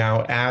right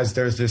now, as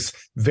there's this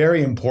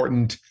very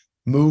important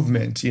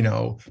movement,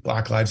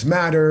 Black Lives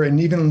Matter, and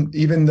even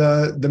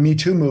the Me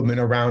Too movement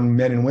around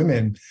men and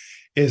women,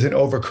 is an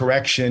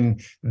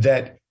overcorrection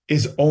that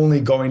is only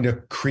going to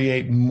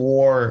create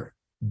more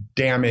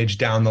damage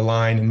down the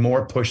line and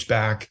more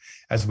pushback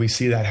as we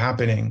see that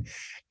happening.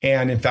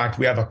 And in fact,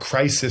 we have a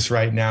crisis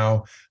right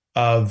now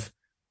of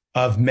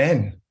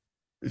men,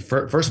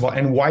 first of all,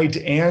 and white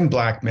and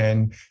Black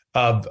men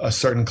of a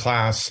certain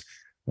class,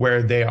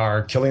 where they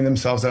are killing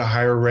themselves at a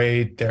higher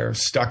rate. They're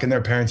stuck in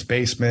their parents'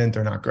 basement.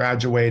 They're not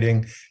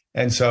graduating.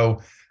 And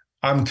so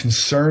I'm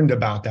concerned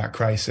about that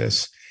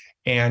crisis.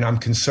 And I'm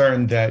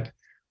concerned that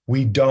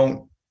we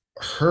don't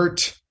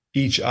hurt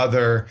each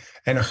other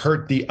and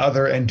hurt the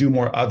other and do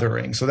more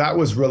othering. So that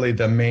was really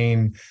the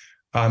main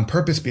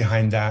purpose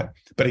behind that.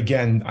 But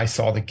again, I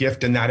saw the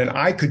gift in that, and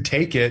I could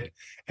take it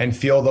and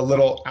feel the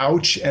little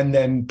ouch and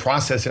then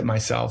process it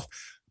myself.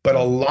 But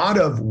a lot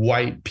of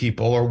white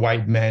people or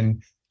white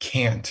men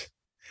can't.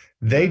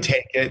 They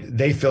take it,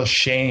 they feel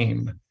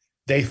shame,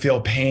 they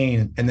feel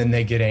pain, and then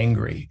they get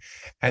angry.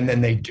 And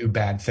then they do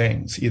bad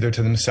things, either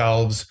to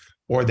themselves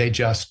or they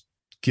just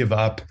give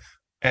up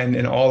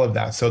and all of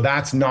that. So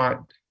that's not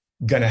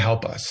going to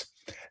help us.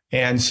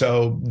 And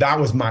so that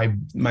was my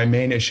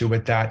main issue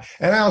with that.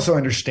 And I also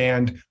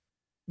understand,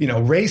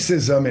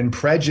 racism and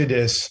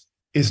prejudice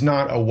is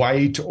not a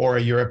white or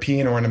a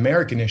European or an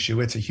American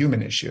issue. It's a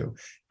human issue.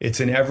 It's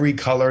in every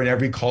color and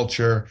every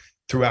culture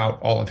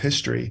throughout all of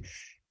history.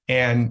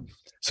 And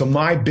so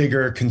my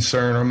bigger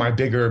concern, or my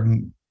bigger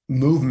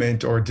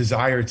movement or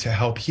desire to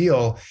help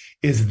heal,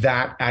 is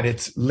that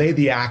lay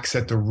the axe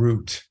at the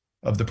root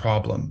of the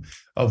problem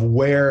of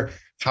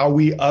how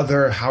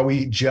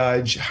we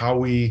judge, how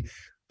we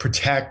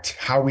protect,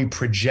 how we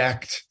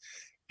project,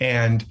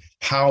 and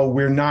how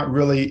we're not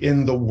really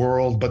in the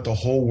world, but the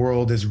whole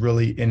world is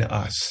really in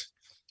us.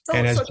 So,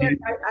 And as so you-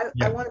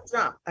 I want to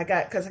jump. I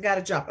got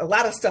to jump. A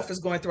lot of stuff is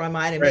going through my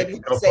mind, and Right, maybe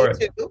go you say for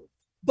it. too.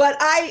 But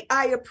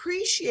I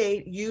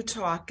appreciate you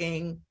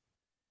talking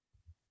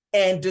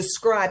and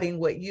describing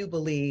what you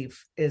believe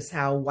is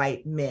how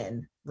white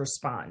men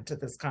respond to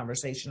this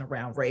conversation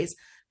around race,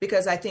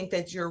 because I think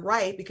that you're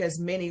right, because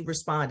many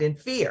respond in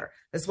fear.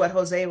 That's what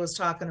Jose was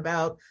talking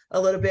about a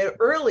little bit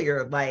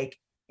earlier. Like,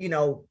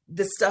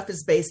 this stuff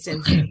is based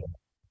in fear.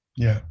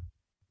 Yeah.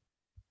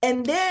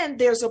 And then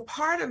there's a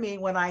part of me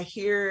when I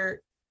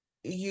hear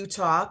you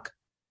talk,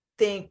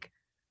 think,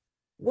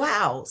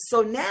 wow,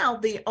 so now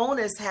the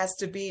onus has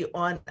to be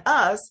on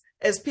us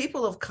as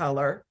people of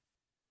color,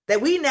 that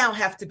we now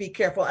have to be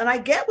careful. And I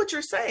get what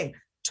you're saying.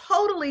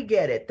 Totally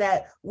get it,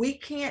 that we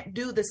can't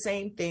do the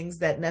same things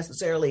that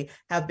necessarily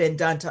have been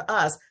done to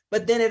us.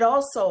 But then it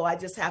also, I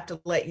just have to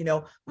let you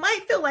know,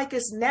 might feel like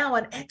it's now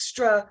an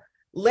extra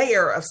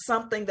layer of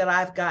something that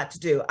I've got to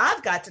do.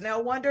 I've got to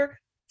now wonder,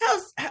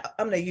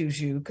 I'm going to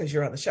use you because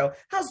you're on the show.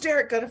 How's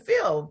Derek going to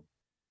feel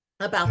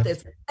about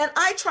this? And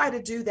I try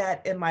to do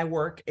that in my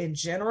work in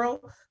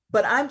general,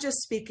 but I'm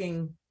just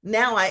speaking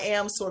now. I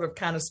am sort of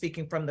kind of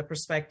speaking from the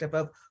perspective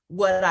of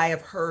what I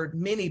have heard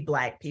many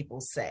Black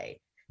people say,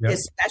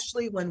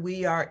 especially when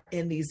we are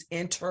in these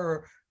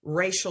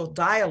interracial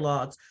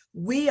dialogues.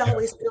 We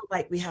always feel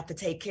like we have to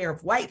take care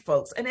of white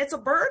folks, and it's a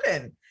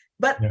burden.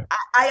 But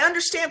I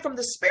understand from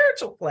the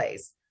spiritual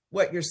place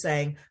what you're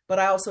saying, but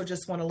I also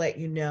just want to let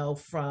you know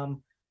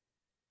from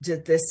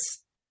this.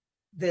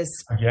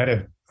 I get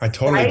it. I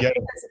totally get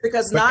it.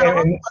 Because not all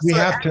of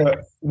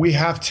us we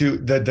have to,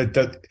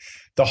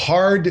 the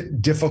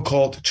hard,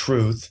 difficult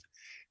truth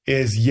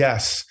is,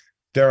 yes,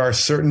 there are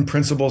certain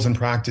principles and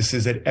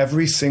practices that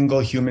every single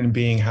human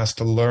being has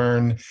to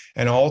learn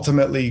and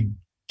ultimately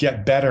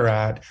get better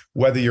at,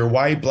 whether you're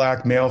white,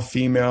 Black, male,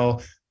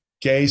 female,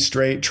 gay,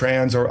 straight,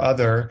 trans, or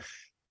other,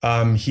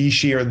 he,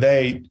 she, or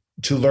they,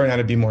 to learn how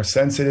to be more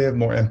sensitive,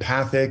 more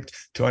empathic,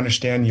 to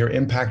understand your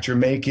impact you're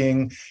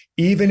making.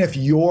 Even if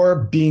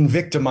you're being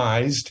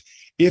victimized,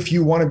 if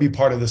you want to be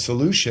part of the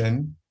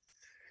solution,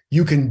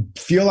 you can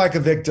feel like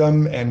a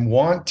victim and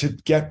want to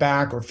get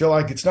back, or feel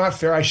like it's not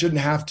fair, I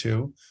shouldn't have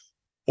to,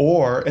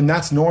 and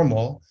that's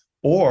normal.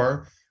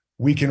 Or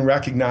we can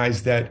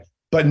recognize that,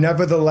 but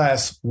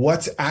nevertheless,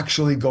 what's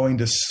actually going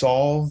to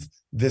solve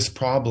this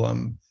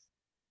problem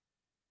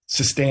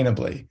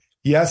sustainably?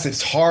 Yes,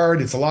 it's hard.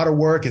 It's a lot of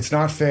work. It's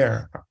not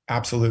fair.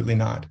 Absolutely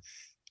not.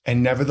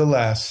 And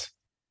nevertheless,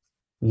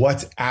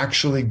 what's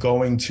actually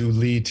going to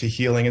lead to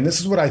healing? And this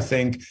is what I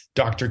think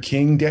Dr.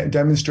 King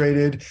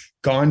demonstrated,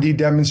 Gandhi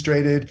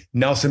demonstrated,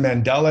 Nelson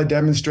Mandela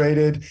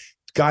demonstrated,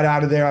 got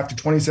out of there after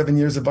 27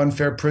 years of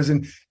unfair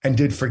prison and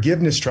did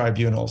forgiveness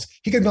tribunals.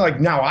 He could be like,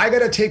 now I got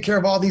to take care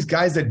of all these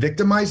guys that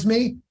victimized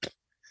me,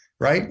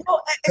 right?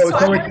 Well,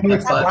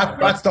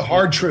 that's the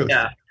hard truth.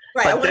 Yeah.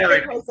 Right.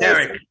 But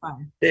Derek,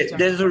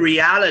 there's a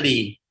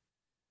reality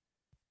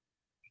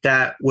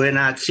that we're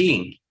not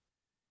seeing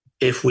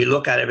if we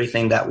look at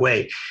everything that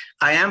way.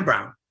 I am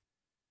brown.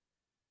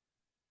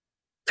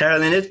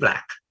 Carolyn is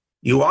Black.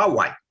 You are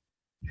white.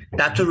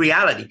 That's a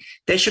reality.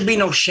 There should be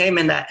no shame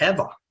in that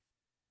ever.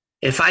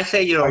 If I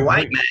say you're a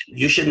white man,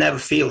 you should never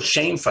feel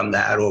shame from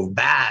that, or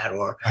bad,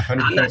 or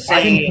I'm not saying,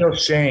 I didn't feel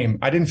shame.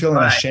 I didn't feel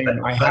any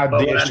shame. I had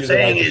the issue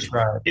that I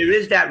described. There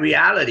is that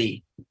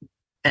reality.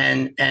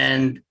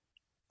 And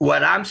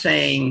what I'm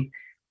saying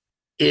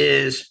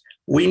is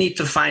we need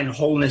to find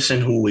wholeness in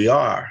who we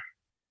are.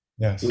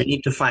 Yes. We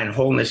need to find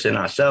wholeness in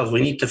ourselves.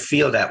 We need to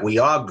feel that we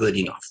are good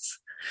enough,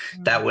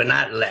 that we're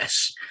not less.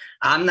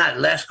 I'm not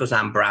less because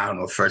I'm brown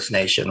or First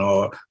Nation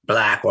or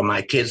Black, or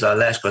my kids are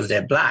less because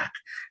they're Black.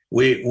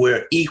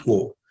 We're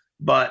equal.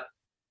 But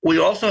we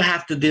also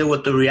have to deal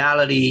with the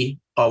reality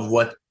of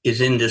what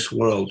is in this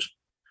world.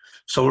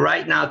 So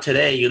right now,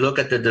 today, you look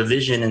at the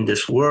division in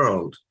this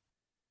world,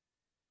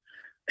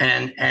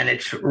 and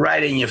it's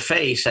right in your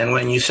face. And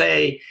when you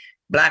say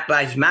Black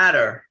Lives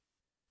Matter,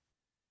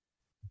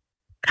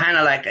 kind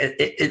of like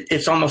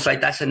it's almost like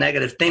that's a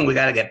negative thing. We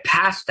got to get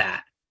past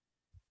that.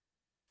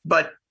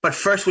 But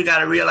first, we got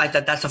to realize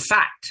that that's a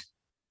fact.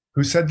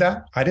 Who said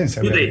that? I didn't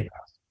say that.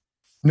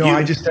 No,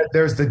 I just said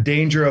there's the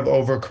danger of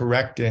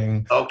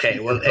overcorrecting. Okay,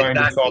 well, trying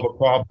to solve a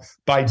problem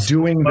by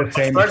doing the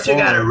same. First, you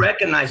got to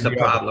recognize the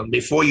problem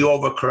before you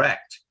overcorrect.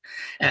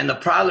 And the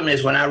problem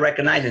is when I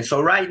recognize it. So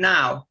right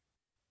now,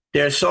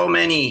 there's so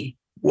many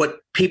what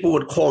people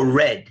would call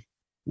red,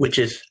 which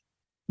is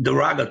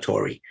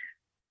derogatory.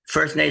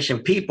 First Nation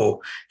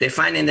people, they're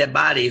finding their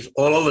bodies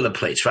all over the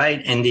place,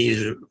 right? In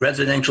these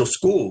residential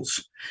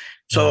schools.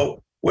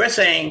 So we're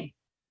saying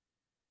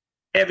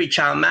every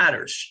child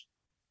matters,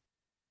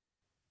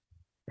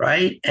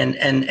 right? And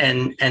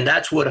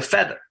that's with a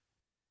feather.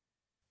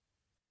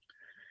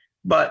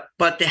 But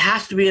there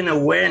has to be an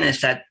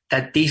awareness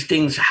that these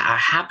things are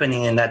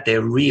happening and that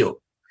they're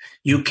real.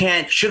 You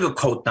can't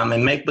sugarcoat them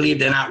and make believe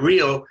they're not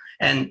real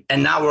And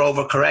now we're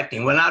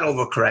overcorrecting. We're not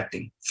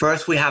overcorrecting.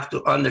 First, we have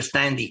to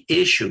understand the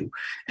issue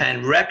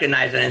and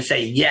recognize it and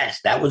say, yes,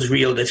 that was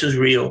real. This is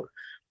real.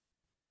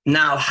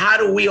 Now, how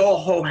do we all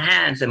hold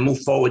hands and move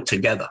forward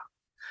together?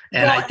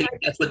 And I think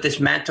that's what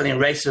dismantling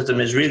racism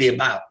is really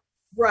about.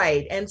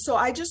 Right. And so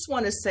I just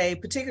want to say,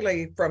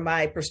 particularly from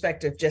my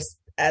perspective, just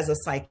as a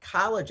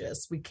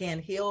psychologist, we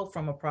can't heal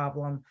from a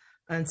problem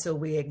until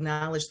we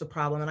acknowledge the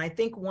problem. And I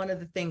think one of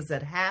the things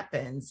that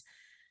happens,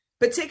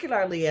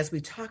 particularly as we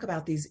talk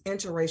about these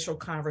interracial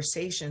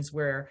conversations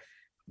where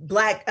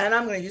Black, and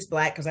I'm going to use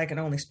Black because I can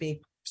only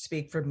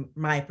speak from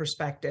my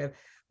perspective,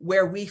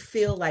 where we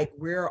feel like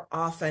we're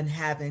often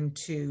having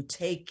to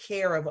take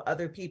care of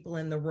other people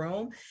in the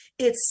room.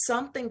 It's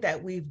something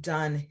that we've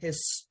done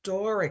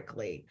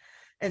historically.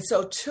 And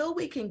so till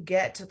we can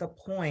get to the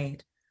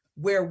point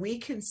where we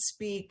can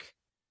speak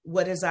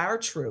what is our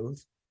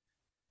truth,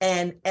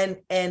 and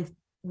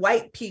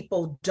white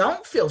people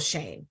don't feel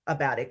shame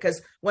about it.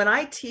 Because when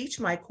I teach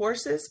my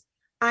courses,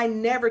 I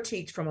never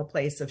teach from a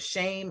place of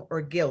shame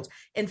or guilt.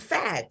 In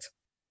fact,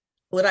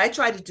 what I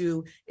try to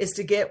do is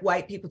to get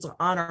white people to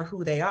honor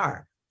who they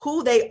are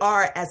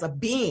as a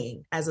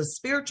being, as a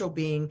spiritual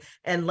being,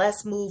 and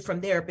let's move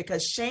from there,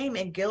 because shame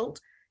and guilt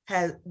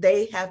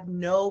have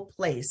no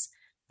place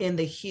in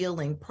the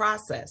healing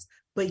process.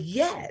 But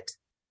yet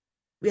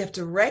we have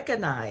to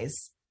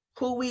recognize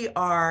who we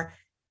are,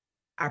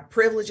 our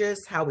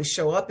privileges, how we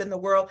show up in the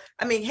world.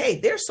 I mean,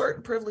 hey, there's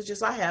certain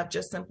privileges I have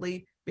just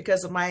simply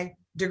because of my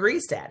degree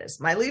status,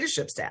 my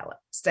leadership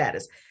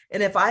status.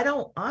 And if I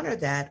don't honor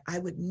that, I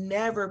would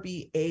never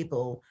be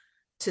able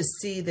to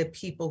see the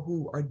people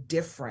who are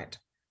different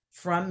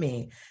from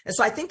me. And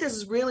so I think this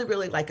is really,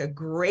 really like a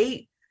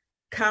great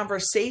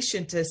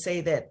conversation to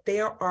say that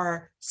there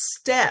are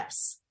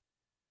steps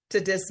to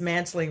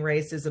dismantling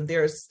racism.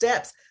 There are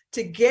steps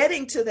to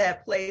getting to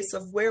that place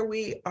of where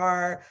we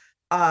are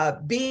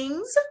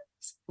beings,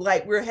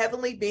 like we're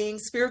heavenly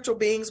beings, spiritual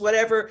beings,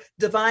 whatever,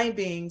 divine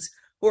beings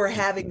who are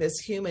having this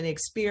human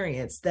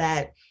experience,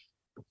 that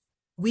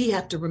we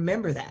have to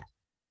remember that.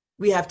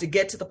 We have to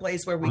get to the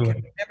place where we can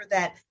remember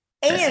that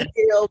and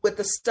deal with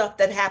the stuff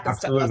that happens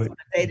to us on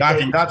a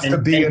day-to-day. That's to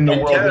be in the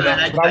world.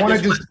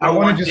 I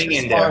want to just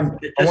respond.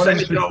 I want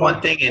to throw one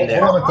thing in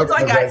there. Hold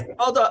on, guys.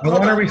 Hold on. I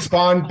want to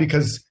respond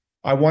because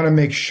I want to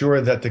make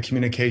sure that the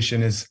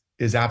communication is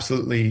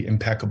absolutely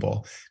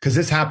impeccable, because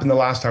this happened the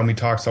last time we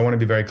talked. So I want to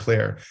be very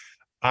clear.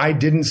 I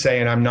didn't say,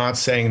 and I'm not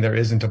saying there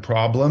isn't a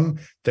problem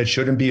that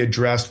shouldn't be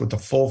addressed with the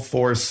full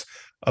force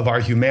of our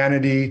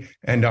humanity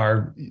and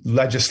our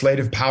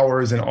legislative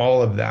powers and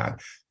all of that.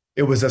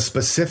 It was a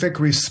specific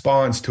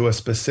response to a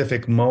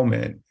specific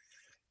moment.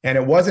 And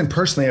it wasn't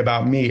personally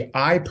about me.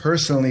 I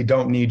personally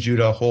don't need you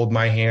to hold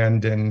my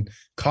hand and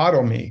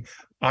coddle me.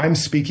 I'm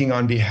speaking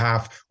on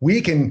behalf.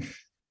 We can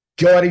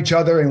go at each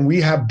other, and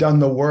we have done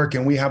the work,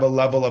 and we have a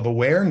level of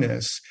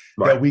awareness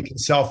that we can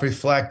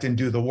self-reflect and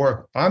do the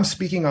work. I'm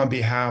speaking on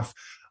behalf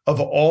of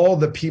all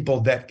the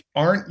people that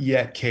aren't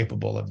yet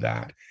capable of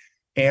that.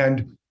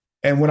 And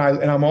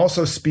I'm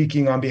also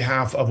speaking on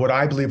behalf of what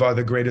I believe are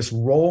the greatest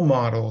role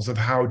models of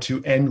how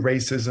to end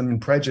racism and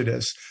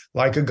prejudice,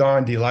 like a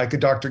Gandhi, like a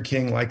Dr.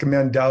 King, like a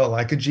Mandela,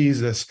 like a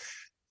Jesus.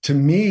 To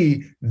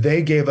me,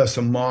 they gave us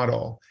a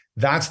model.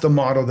 That's the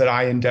model that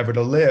I endeavor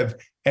to live.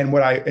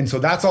 And so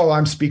that's all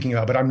I'm speaking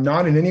of, but I'm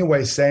not in any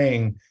way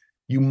saying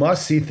you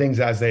must see things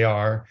as they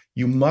are.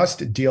 You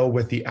must deal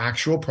with the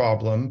actual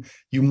problem.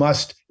 You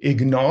must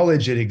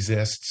acknowledge it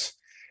exists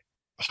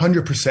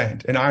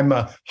 100%. And I'm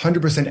a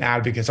 100%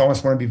 advocate. So I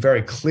just want to be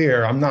very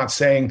clear. I'm not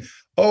saying,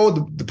 oh,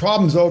 the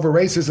problem's over,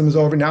 racism is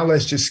over, now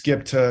let's just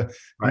skip to,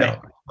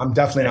 no, I'm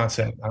definitely not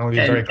saying. I don't want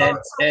to be very clear.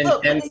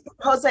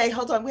 Jose,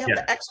 hold on. We have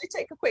to actually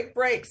take a quick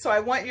break. So I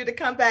want you to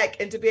come back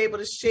and to be able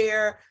to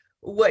share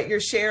what you're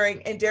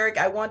sharing. And Derek,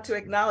 I want to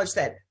acknowledge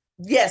that,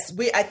 yes,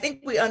 I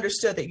think we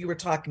understood that you were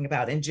talking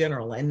about in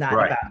general and not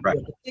about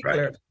in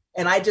particular.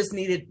 And I just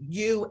needed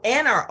you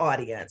and our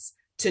audience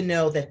to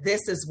know that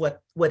this is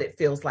what it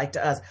feels like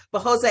to us. But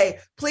Jose,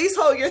 please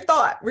hold your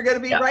thought. We're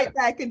going to be right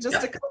back in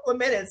just a couple of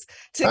minutes.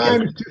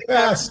 Time's too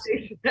fast.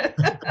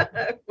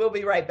 We'll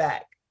be right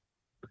back.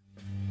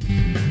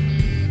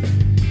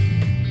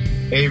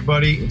 Hey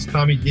everybody, it's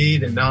Tommy D,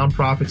 the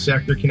nonprofit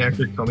sector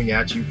connector, coming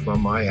at you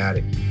from my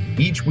attic.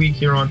 Each week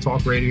here on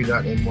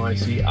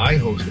talkradio.nyc, I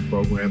host the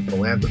program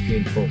Philanthropy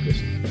in Focus.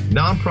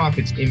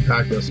 Nonprofits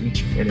impact us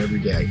each and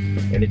every day,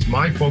 and it's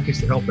my focus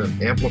to help them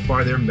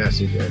amplify their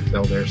message and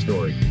tell their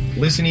story.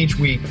 Listen each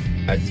week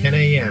at 10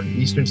 a.m.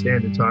 Eastern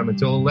Standard Time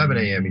until 11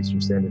 a.m.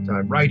 Eastern Standard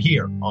Time, right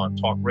here on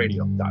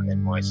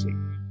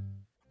talkradio.nyc.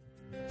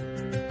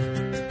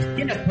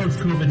 In a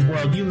post-COVID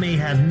world, you may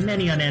have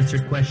many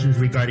unanswered questions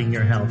regarding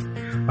your health.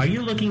 Are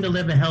you looking to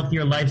live a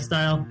healthier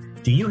lifestyle?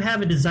 Do you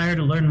have a desire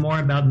to learn more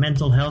about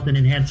mental health and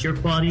enhance your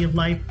quality of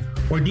life?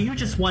 Or do you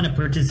just want to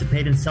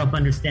participate in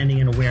self-understanding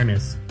and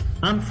awareness?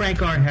 I'm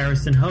Frank R.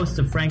 Harrison, host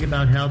of Frank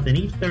About Health, and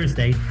each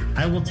Thursday,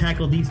 I will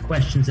tackle these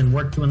questions and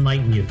work to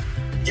enlighten you.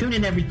 Tune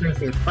in every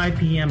Thursday at 5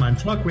 p.m. on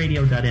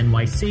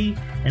talkradio.nyc,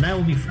 and I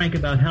will be frank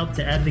about health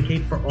to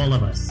advocate for all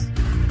of us.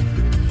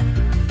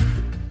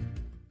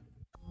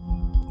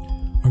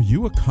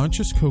 you a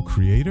conscious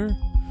co-creator?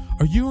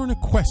 Are you on a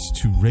quest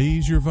to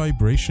raise your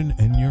vibration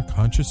and your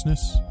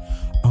consciousness?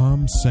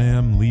 I'm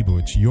Sam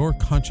Leibowitz, your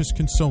conscious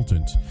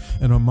consultant,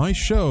 and on my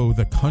show,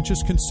 The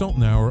Conscious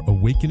Consultant Hour,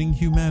 Awakening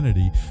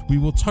Humanity, we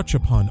will touch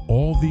upon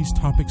all these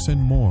topics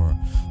and more.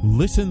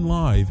 Listen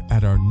live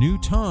at our new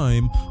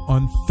time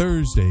on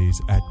Thursdays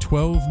at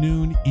 12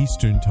 noon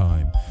Eastern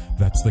Time.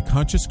 That's The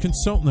Conscious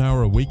Consultant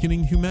Hour,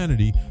 Awakening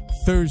Humanity,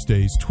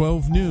 Thursdays,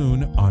 12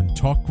 noon on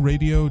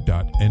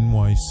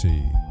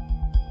talkradio.nyc.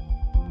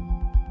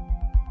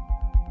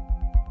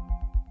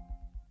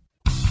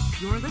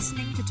 You're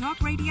listening to Talk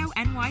Radio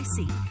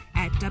NYC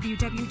at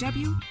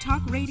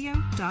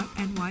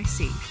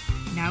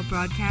www.talkradio.nyc. Now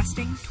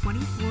broadcasting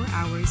 24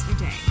 hours a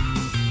day.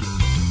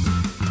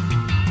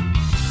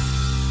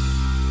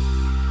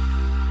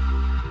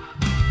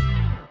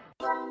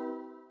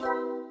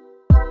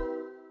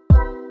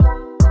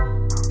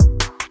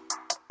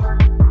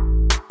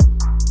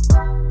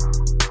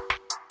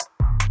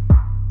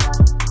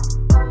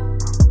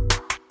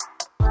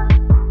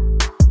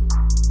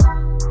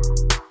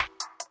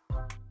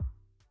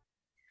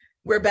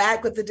 We're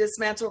back with the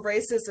Dismantle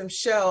Racism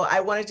show. I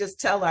want to just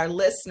tell our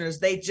listeners,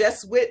 they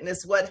just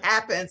witnessed what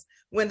happens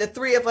when the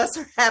three of us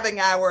are having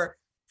our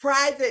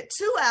private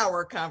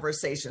 2-hour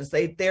conversations.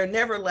 They're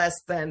never less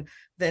than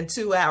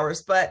 2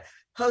 hours. But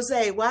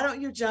Jose, why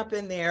don't you jump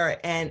in there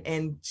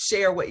and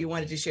share what you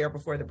wanted to share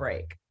before the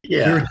break?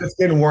 Yeah. We were just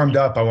getting warmed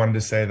up, I wanted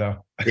to say,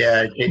 though.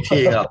 Yeah, it's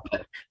heating up.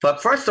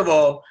 But first of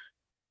all,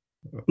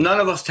 none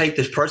of us take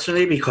this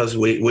personally because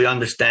we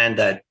understand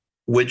that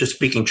we're just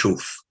speaking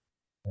truth.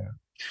 Yeah.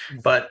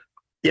 But,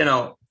 you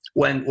know,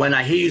 when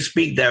I hear you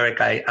speak, Derek,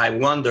 I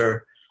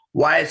wonder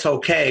why it's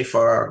okay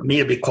for me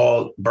to be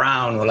called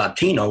brown or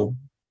Latino,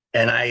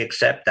 and I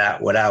accept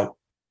that without,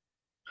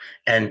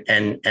 and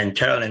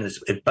Carolyn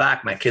is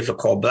black. My kids are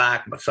called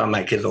black, but some of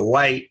my kids are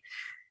white.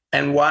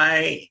 And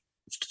why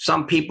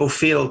some people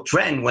feel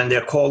threatened when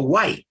they're called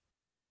white.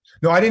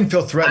 No, I didn't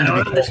feel threatened to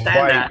be called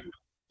white. That.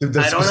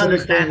 I don't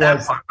understand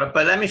that part,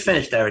 but let me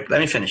finish, Derek.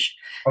 Let me finish.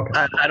 Okay.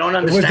 I don't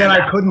understand. It was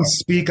that I couldn't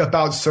speak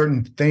about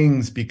certain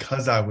things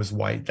because I was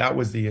white. That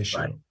was the issue.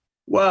 Right.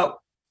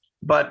 Well,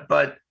 but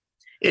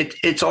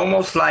it's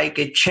almost like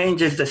it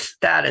changes the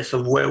status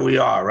of where we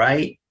are,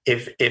 right?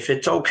 If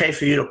it's okay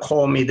for you to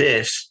call me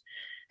this,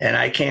 and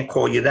I can't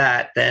call you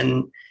that,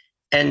 then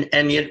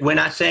and yet we're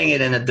not saying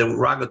it in a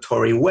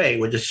derogatory way.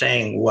 We're just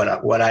saying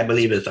what I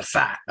believe is a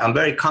fact. I'm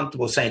very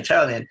comfortable saying,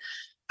 Charlie.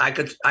 I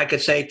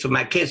could say to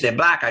my kids, they're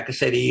black. I could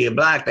say to you, you're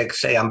black. They could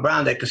say I'm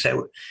brown. They could say,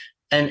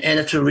 and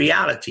it's a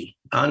reality.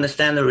 I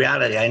understand the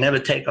reality. I never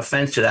take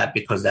offense to that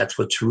because that's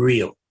what's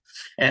real.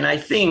 And I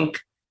think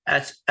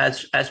as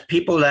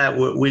people that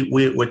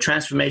we're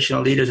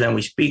transformational leaders and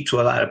we speak to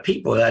a lot of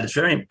people, that it's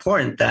very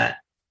important that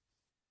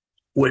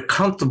we're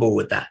comfortable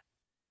with that.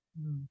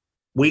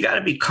 We got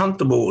to be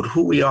comfortable with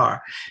who we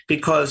are,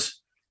 because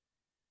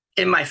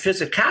in my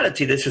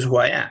physicality, this is who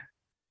I am.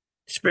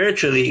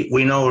 Spiritually,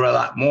 we know a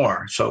lot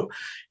more. So,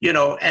 you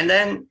know, and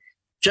then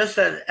just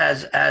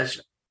as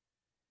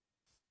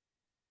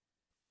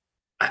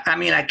I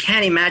mean, I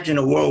can't imagine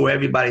a world where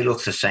everybody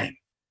looks the same.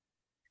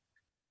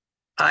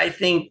 I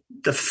think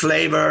the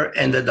flavor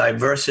and the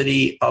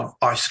diversity of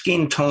our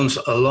skin tones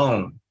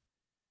alone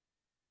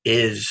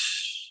is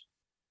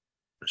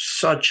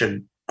such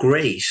a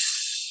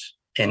grace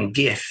and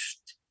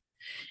gift.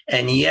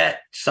 And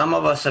yet some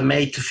of us are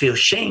made to feel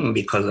shame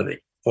because of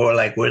it, or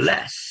like we're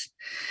less.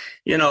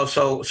 You know,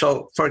 so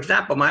for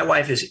example, my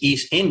wife is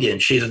East Indian.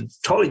 She's a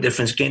totally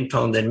different skin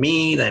tone than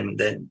me,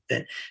 than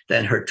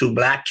her two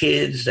black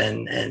kids,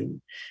 and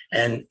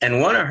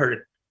one of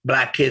her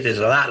black kids is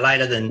a lot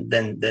lighter than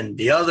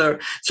the other.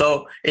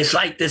 So it's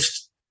like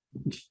this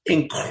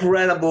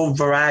incredible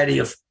variety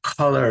of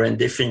color and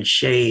different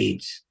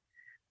shades.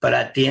 But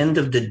at the end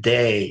of the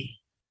day,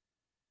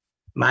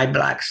 my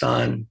black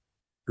son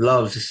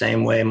loves the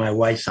same way my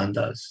white son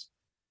does.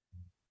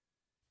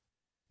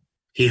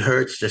 He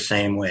hurts the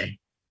same way.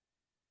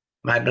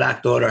 My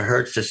black daughter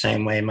hurts the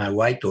same way my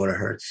white daughter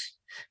hurts.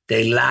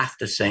 They laugh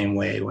the same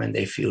way when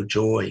they feel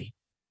joy.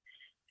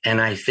 And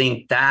I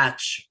think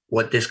that's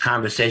what this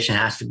conversation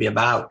has to be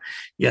about.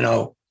 You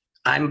know,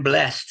 I'm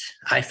blessed.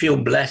 I feel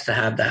blessed to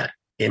have that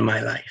in my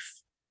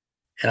life.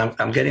 And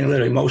I'm getting a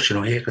little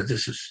emotional here because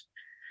this is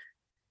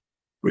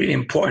really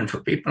important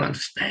for people to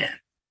understand.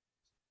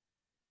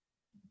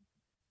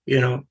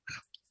 You know,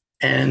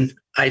 and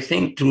I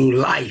think through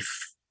life,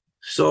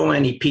 so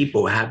many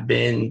people have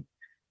been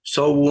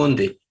so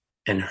wounded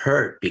and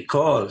hurt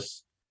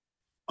because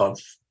of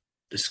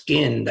the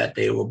skin that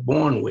they were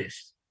born with.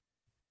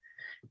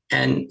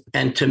 And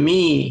to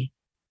me,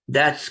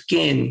 that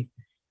skin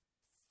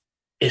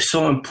is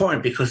so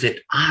important because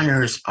it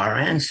honors our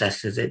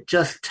ancestors. It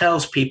just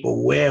tells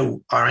people where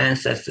our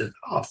ancestors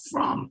are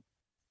from.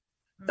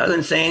 It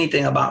doesn't say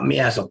anything about me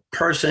as a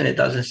person. It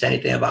doesn't say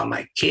anything about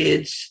my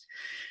kids,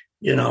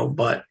 you know,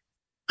 but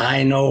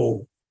I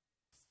know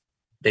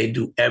they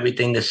do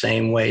everything the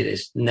same way.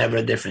 There's never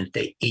a difference.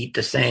 They eat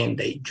the same.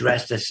 They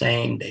dress the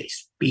same. They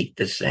speak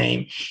the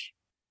same.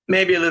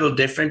 maybe a little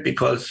different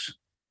because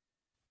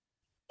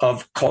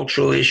of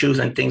cultural issues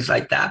and things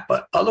like that.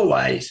 But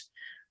otherwise,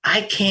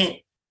 I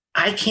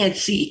can't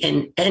see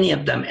in any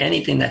of them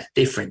anything that's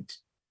different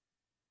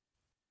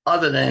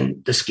other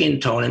than the skin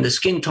tone, and the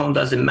skin tone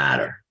doesn't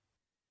matter.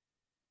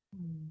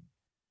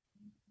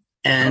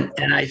 And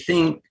I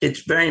think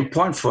it's very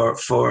important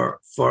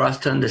for us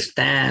to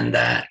understand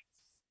that.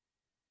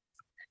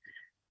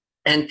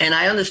 And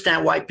I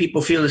understand why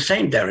people feel the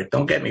same, Derek.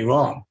 Don't get me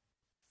wrong.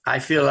 I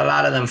feel a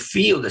lot of them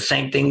feel the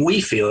same thing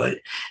we feel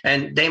it.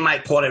 And they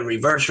might call it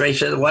reverse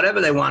racism,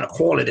 whatever they want to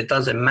call it, it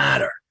doesn't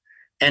matter.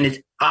 And it's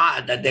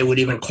odd that they would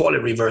even call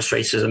it reverse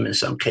racism in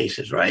some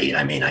cases, right?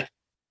 I mean,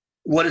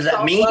 what does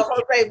that mean? Well,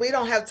 Jose, we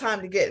don't have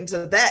time to get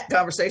into that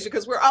conversation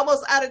because we're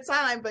almost out of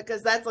time,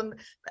 because that's,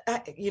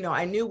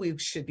 I knew we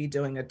should be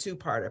doing a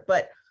two-parter.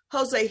 But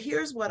Jose,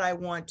 here's what I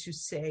want to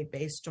say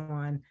based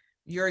on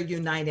your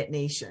United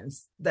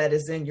Nations that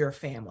is in your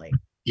family.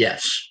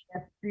 Yes.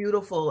 That's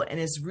beautiful, and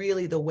it's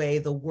really the way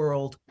the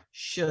world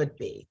should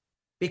be,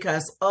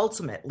 because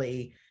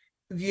ultimately,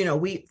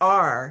 we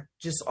are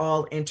just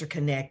all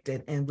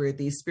interconnected, and we're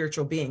these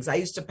spiritual beings. I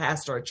used to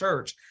pastor a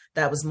church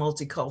that was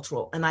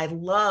multicultural, and I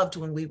loved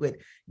when we would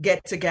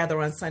get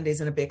together on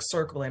Sundays in a big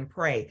circle and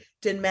pray.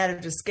 Didn't matter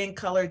the skin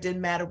color,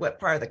 didn't matter what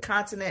part of the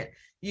continent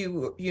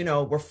you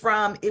were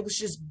from. It was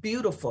just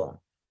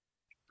beautiful.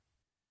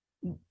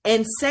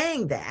 And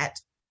saying that,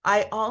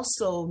 I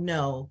also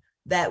know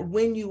that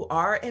when you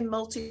are in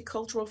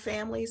multicultural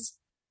families,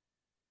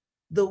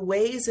 the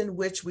ways in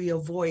which we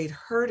avoid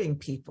hurting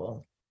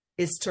people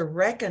is to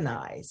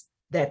recognize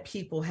that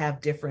people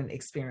have different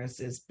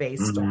experiences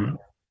based on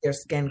their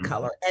skin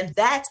color. And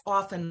that's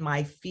often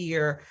my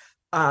fear,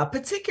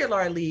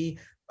 particularly,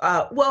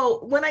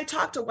 when I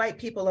talk to white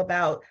people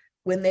about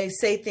when they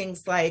say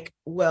things like,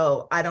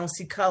 well, I don't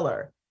see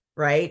color,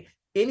 right?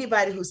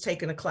 Anybody who's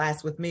taken a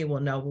class with me will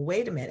know, well,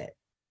 wait a minute.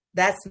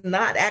 That's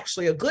not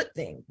actually a good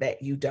thing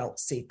that you don't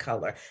see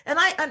color. And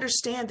I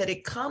understand that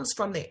it comes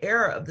from the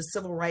era of the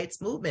civil rights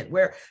movement,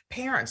 where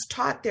parents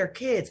taught their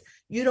kids,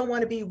 you don't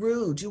want to be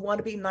rude, you want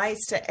to be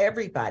nice to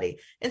everybody.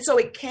 And so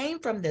it came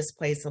from this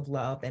place of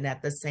love. And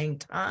at the same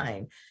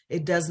time,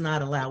 it does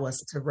not allow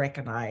us to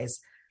recognize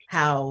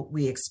how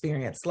we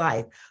experience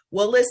life.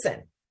 Well,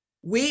 listen,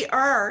 we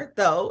are,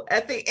 though,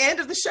 at the end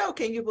of the show.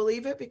 Can you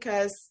believe it?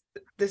 Because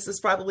this is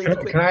probably the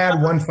quick. Can I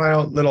add one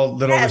final little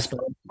yes,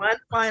 response? One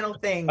final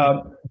thing.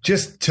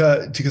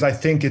 Because I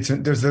think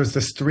there's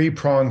this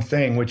three-pronged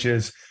thing, which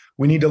is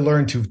we need to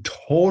learn to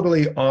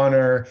totally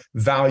honor,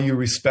 value,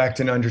 respect,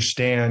 and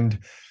understand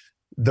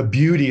the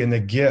beauty and the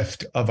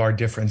gift of our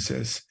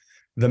differences,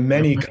 the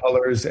many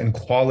colors and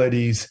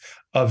qualities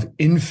of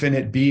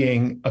infinite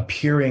being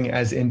appearing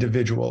as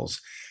individuals,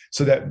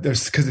 so that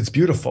because it's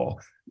beautiful.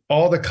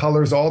 All the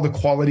colors, all the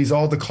qualities,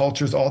 all the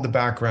cultures, all the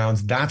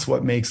backgrounds, that's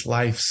what makes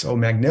life so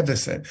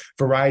magnificent.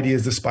 Variety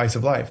is the spice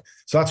of life.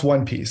 So that's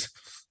one piece.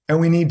 And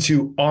we need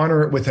to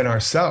honor it within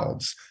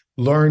ourselves,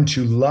 learn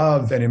to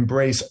love and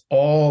embrace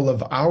all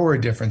of our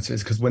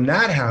differences. Because when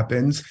that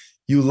happens,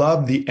 you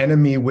love the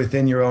enemy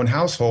within your own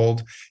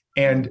household,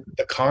 and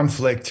the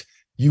conflict,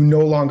 you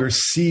no longer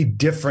see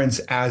difference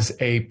as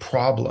a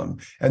problem.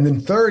 And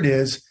then third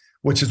is,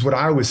 which is what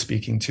I was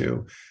speaking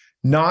to,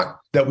 not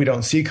that we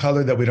don't see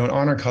color, that we don't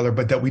honor color,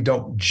 but that we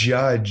don't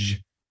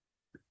judge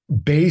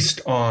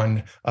based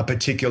on a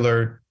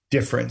particular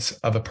difference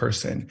of a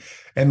person.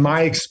 And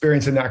my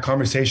experience in that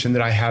conversation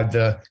that I had,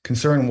 the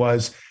concern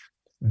was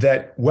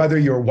that whether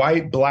you're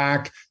white,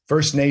 Black,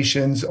 First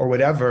Nations, or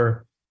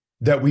whatever,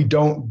 that we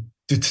don't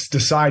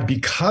decide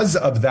because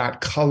of that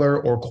color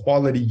or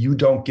quality, you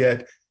don't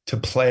get to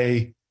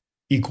play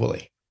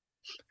equally.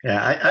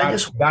 Yeah,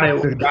 that's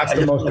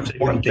the most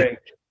important thing.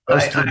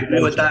 I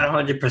agree with that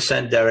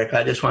 100%, Derek.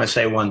 I just want to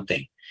say one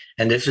thing.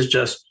 And this is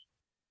just,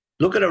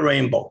 look at a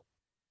rainbow.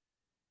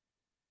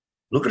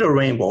 Look at a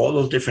rainbow, all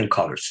those different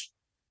colors.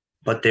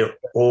 But they're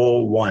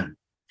all one.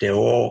 They're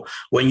all,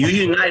 when you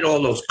unite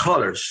all those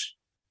colors,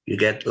 you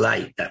get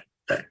light,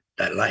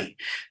 that light.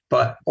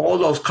 But all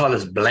those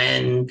colors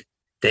blend.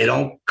 They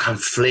don't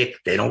conflict.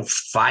 They don't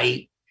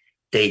fight.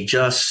 They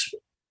just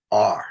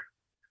are.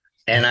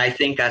 And I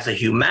think as a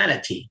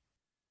humanity,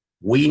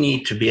 we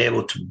need to be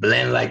able to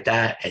blend like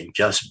that and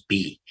just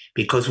be,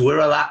 because we're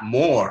a lot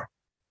more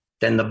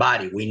than the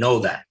body. We know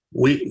that.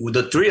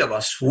 The three of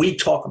us, we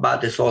talk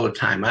about this all the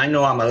time. I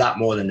know I'm a lot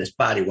more than this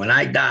body. When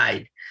I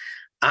died,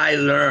 I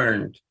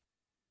learned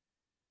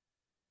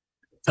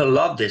to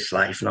love this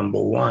life,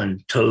 number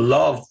one, to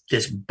love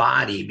this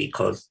body,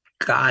 because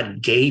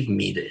God gave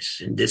me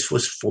this, and this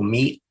was for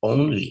me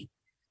only.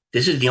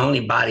 This is the only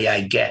body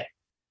I get.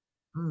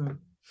 Mm.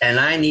 And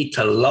I need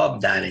to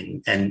love that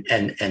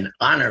and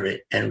honor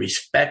it and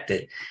respect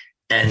it.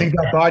 And I think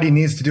that body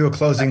needs to do a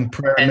closing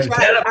prayer and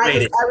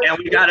celebrate it. And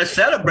we got to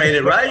celebrate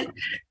it, right?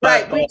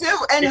 Right, we do.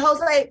 And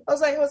Jose,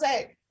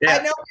 yeah.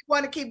 I know we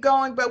want to keep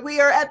going, but we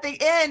are at the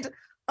end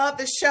of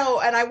the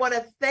show. And I want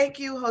to thank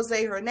you,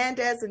 Jose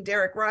Hernandez and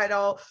Derek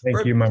Rydall.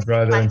 Thank you, my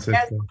brother and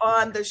sister.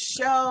 On the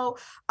show.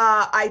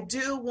 I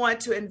do want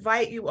to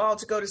invite you all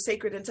to go to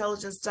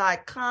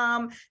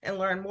sacredintelligence.com and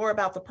learn more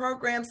about the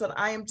programs that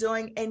I am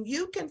doing. And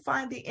you can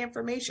find the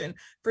information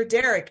for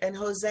Derek and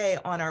Jose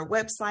on our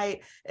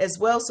website as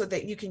well, so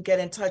that you can get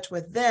in touch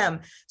with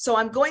them. So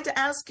I'm going to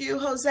ask you,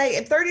 Jose,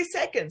 in 30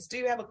 seconds, do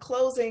you have a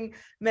closing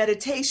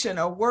meditation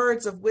or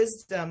words of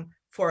wisdom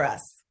for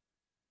us?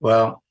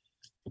 Well,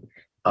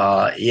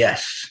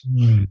 yes,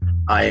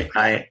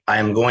 I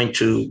am going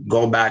to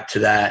go back to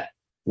that.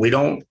 We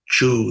don't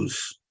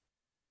choose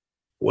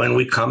when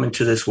we come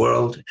into this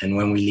world and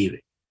when we leave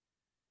it,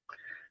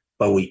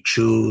 but we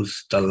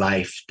choose the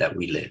life that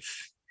we live.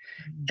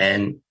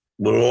 And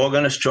we're all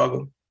going to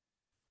struggle.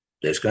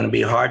 There's going to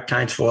be hard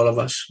times for all of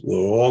us. We're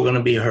all going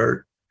to be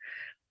hurt,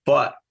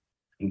 but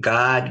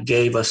God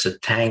gave us a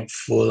tank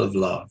full of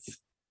love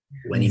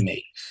when he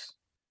made us.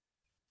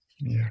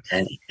 Yeah.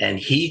 And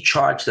he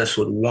charged us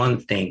with one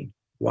thing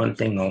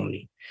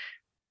only.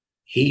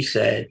 He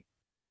said,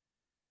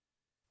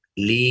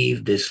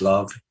 leave this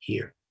love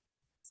here.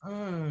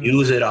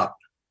 Use it up.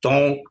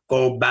 Don't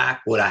go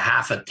back with a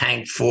half a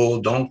tank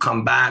full. Don't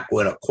come back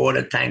with a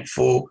quarter tank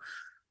full.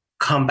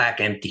 Come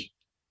back empty.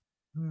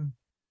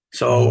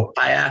 So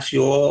I ask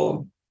you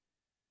all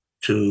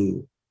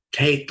to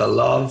take the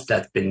love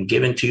that's been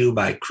given to you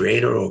by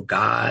Creator or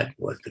God,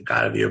 or the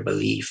God of your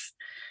belief,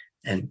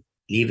 and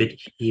leave it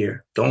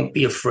here. Don't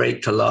be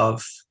afraid to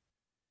love.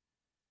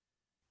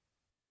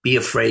 Be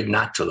afraid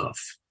not to love.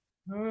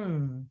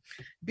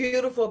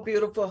 Beautiful,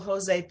 beautiful,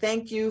 Jose.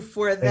 Thank you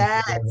for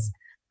that.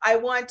 I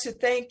want to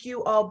thank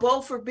you all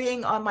both for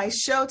being on my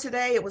show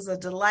today. It was a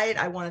delight.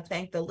 I want to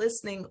thank the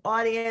listening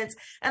audience,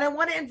 and I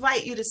want to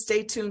invite you to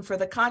stay tuned for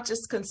the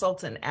Conscious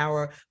Consultant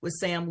Hour with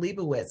Sam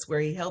Leibowitz, where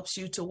he helps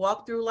you to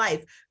walk through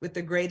life with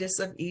the greatest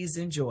of ease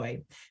and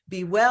joy.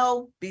 Be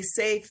well, be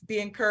safe, be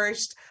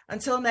encouraged.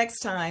 Until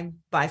next time,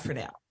 bye for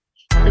now.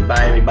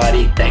 Goodbye,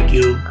 everybody. Thank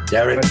you,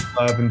 Derek. Much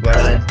love and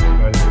blessings.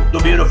 Two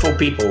beautiful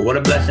people. What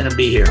a blessing to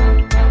be here.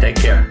 Take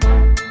care.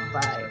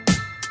 Bye.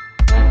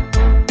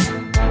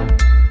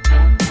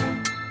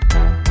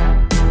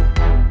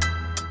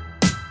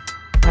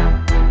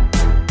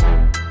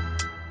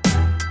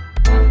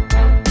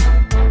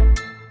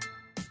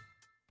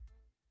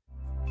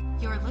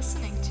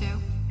 Listening to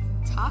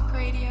Talk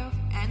Radio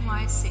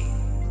NYC.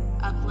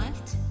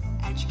 Uplift,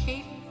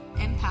 educate,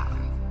 empower.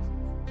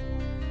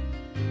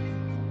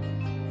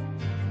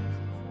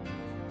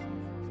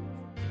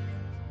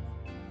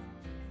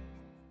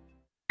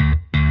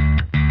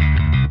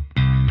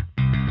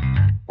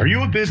 Are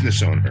you a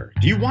business owner?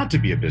 Do you want to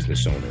be a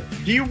business owner?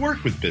 Do you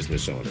work with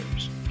business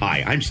owners?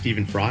 Hi, I'm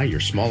Stephen Fry,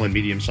 your small and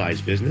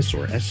medium-sized business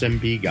or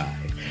SMB guy,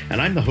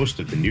 and I'm the host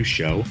of the new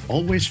show,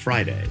 Always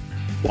Friday.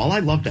 While I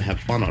love to have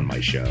fun on my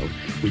show,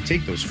 we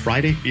take those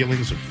Friday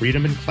feelings of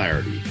freedom and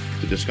clarity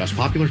to discuss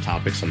popular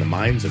topics on the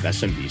minds of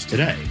SMBs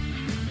today.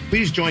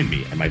 Please join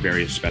me and my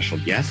various special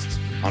guests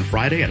on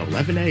Friday at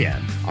 11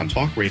 a.m. on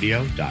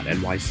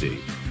talkradio.nyc.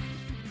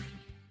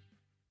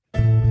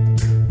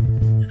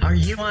 Are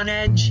you on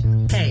edge?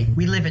 Hey,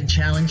 we live in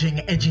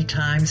challenging, edgy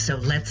times, so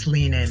let's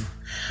lean in.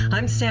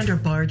 I'm Sandra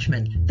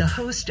Bargman, the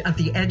host of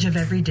The Edge of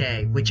Every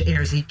Day, which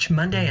airs each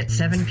Monday at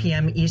 7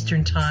 p.m.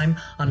 Eastern Time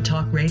on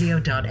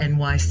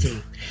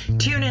talkradio.nyc.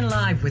 Tune in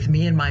live with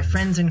me and my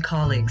friends and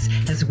colleagues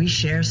as we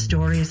share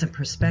stories and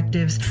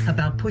perspectives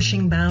about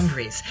pushing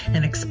boundaries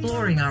and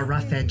exploring our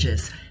rough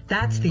edges.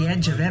 That's The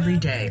Edge of Every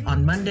Day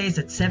on Mondays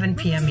at 7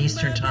 p.m.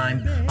 Eastern Time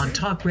on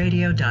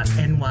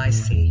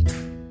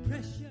talkradio.nyc.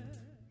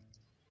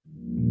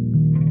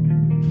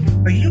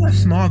 Are you a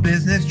small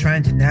business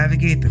trying to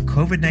navigate the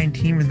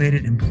COVID-19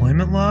 related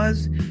employment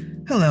laws?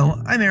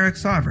 Hello, I'm Eric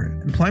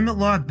Sauver, employment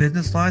law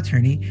business law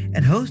attorney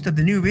and host of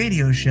the new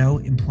radio show,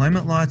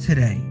 Employment Law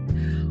Today.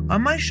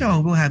 On my show,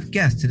 we'll have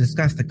guests to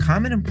discuss the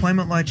common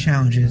employment law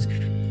challenges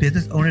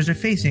business owners are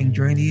facing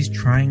during these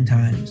trying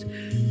times.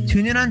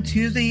 Tune in on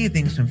Tuesday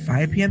evenings from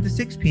 5 p.m. to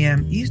 6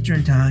 p.m.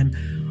 Eastern Time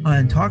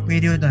on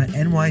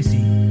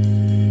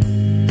talkradio.nyc.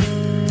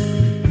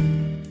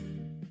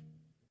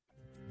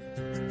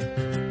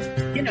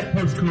 In a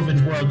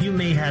post-COVID world, you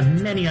may have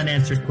many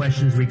unanswered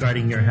questions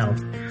regarding your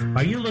health.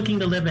 Are you looking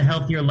to live a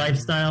healthier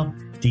lifestyle?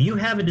 Do you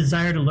have a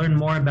desire to learn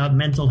more about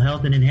mental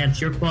health and enhance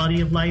your quality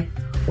of life?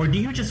 Or do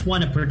you just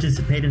want to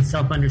participate in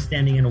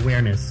self-understanding and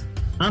awareness?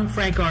 I'm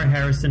Frank R.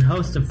 Harrison,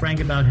 host of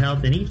Frank About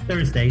Health, and each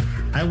Thursday,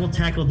 I will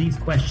tackle these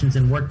questions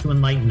and work to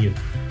enlighten you.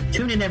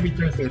 Tune in every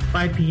Thursday at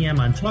 5 p.m.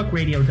 on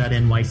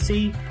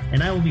talkradio.nyc,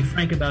 and I will be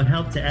frank about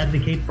health to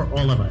advocate for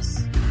all of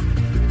us.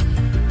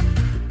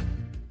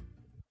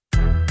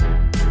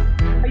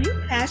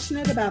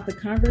 Passionate about the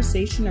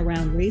conversation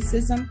around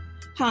racism?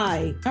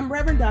 Hi, I'm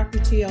Reverend Dr.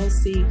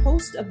 TLC,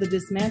 host of the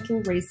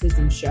Dismantle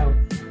Racism Show,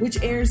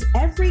 which airs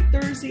every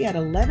Thursday at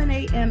 11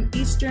 a.m.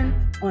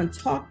 Eastern on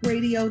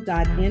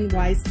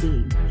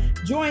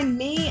talkradio.nyc. Join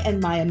me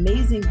and my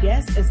amazing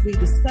guests as we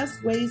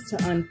discuss ways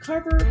to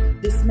uncover,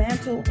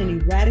 dismantle,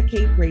 and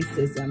eradicate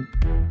racism.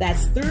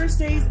 That's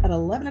Thursdays at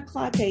 11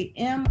 o'clock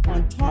a.m.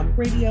 on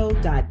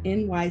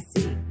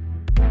talkradio.nyc.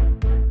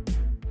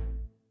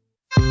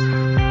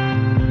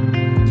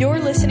 You're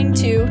listening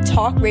to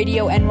Talk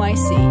Radio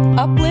NYC.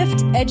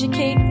 Uplift,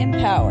 educate,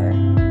 empower.